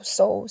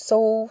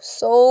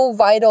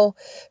vital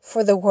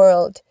for the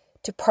world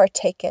to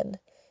partake in.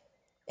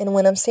 And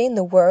when I'm saying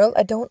the world,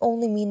 I don't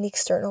only mean the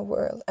external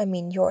world. I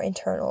mean your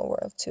internal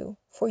world too.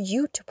 For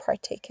you to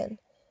partake in.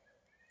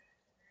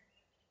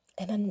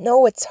 And I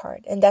know it's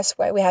hard. And that's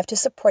why we have to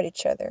support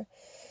each other.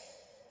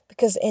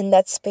 Because in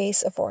that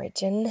space of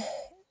origin,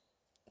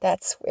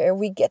 that's where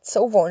we get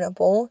so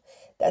vulnerable.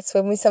 That's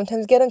when we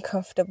sometimes get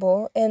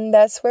uncomfortable. And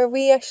that's where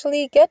we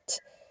actually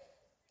get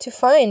to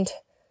find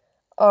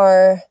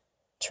our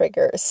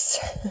triggers.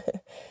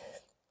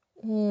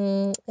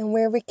 And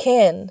where we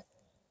can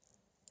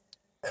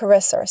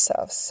caress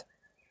ourselves.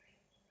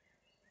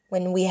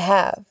 When we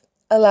have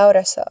allowed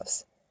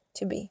ourselves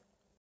to be.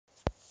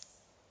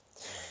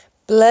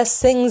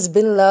 Blessings,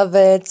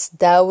 beloveds.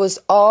 That was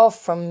all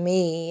from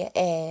me,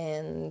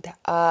 and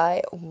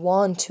I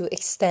want to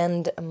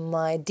extend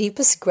my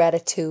deepest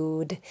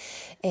gratitude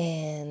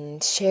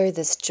and share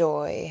this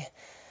joy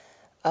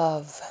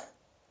of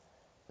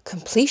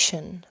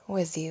completion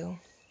with you.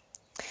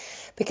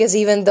 Because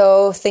even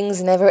though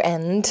things never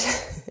end,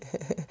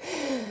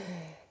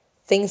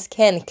 things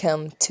can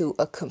come to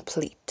a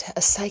complete.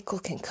 A cycle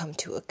can come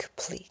to a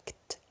complete.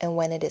 And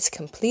when it is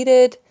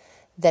completed,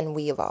 then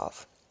we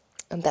evolve.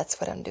 And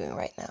that's what I'm doing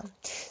right now.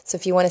 So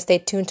if you want to stay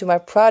tuned to my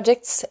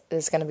projects,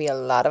 there's going to be a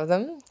lot of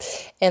them.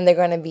 And they're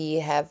going to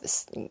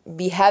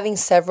be having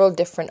several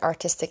different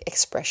artistic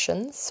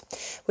expressions,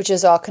 which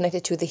is all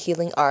connected to the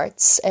healing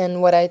arts.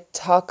 And what I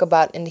talk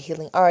about in the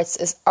healing arts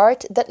is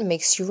art that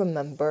makes you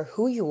remember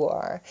who you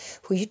are,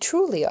 who you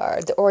truly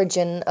are, the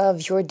origin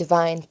of your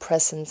divine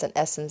presence and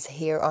essence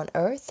here on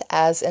earth,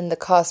 as in the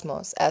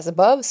cosmos, as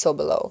above, so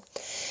below.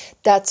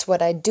 That's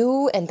what I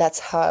do, and that's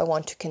how I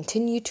want to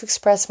continue to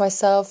express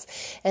myself,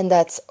 and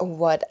that's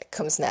what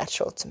comes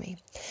natural to me.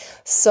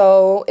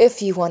 So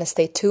if you want to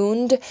stay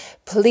tuned,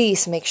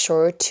 please make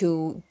sure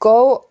to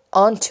go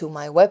onto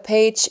my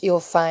webpage.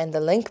 You'll find the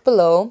link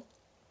below.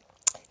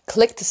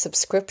 Click the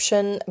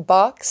subscription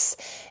box,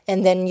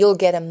 and then you'll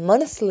get a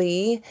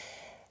monthly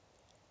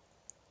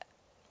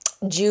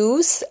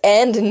juice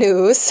and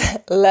news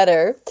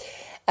letter.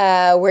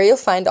 Where you'll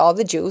find all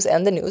the juice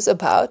and the news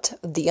about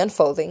the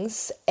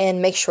unfoldings, and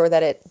make sure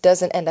that it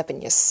doesn't end up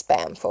in your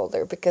spam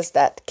folder, because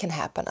that can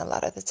happen a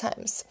lot of the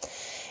times.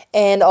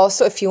 And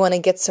also, if you want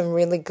to get some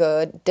really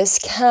good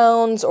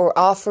discounts or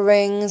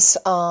offerings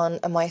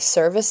on my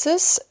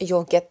services,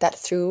 you'll get that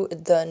through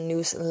the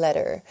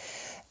newsletter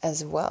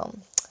as well.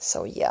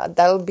 So yeah,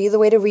 that'll be the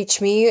way to reach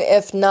me.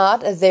 If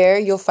not, there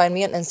you'll find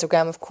me on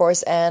Instagram, of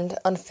course, and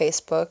on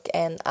Facebook,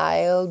 and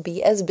I'll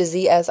be as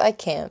busy as I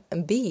can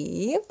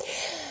be.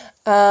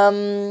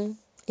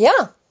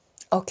 Yeah.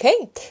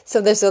 Okay.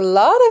 So there's a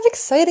lot of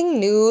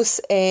exciting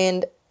news,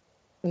 and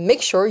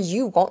make sure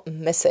you won't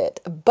miss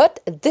it.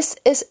 But this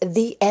is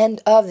the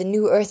end of the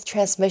New Earth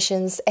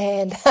transmissions,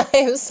 and I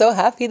am so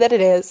happy that it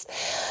is.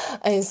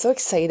 I am so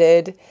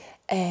excited,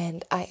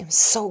 and I am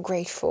so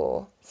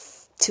grateful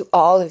to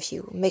all of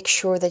you. Make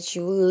sure that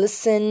you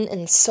listen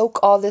and soak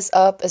all this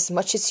up as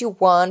much as you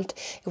want.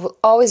 It will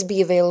always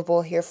be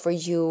available here for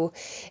you.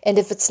 And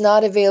if it's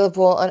not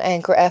available on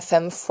Anchor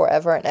FM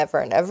forever and ever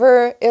and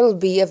ever, it'll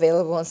be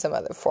available in some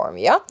other form,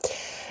 yeah?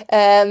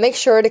 Make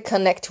sure to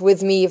connect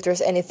with me if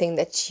there's anything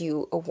that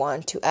you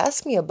want to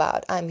ask me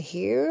about. I'm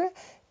here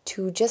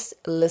to just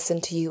listen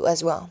to you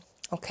as well,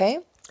 okay?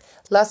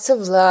 Lots of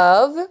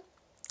love.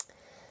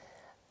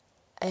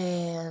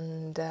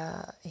 And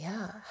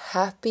yeah,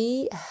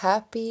 happy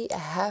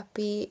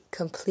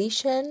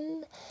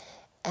completion,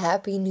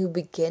 happy new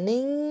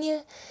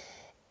beginning,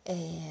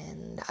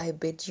 and I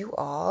bid you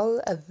all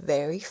a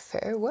very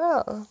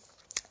farewell.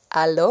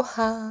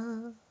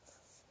 Aloha.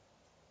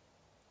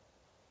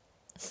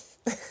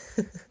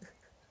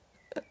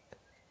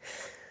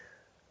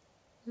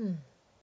 Hmm.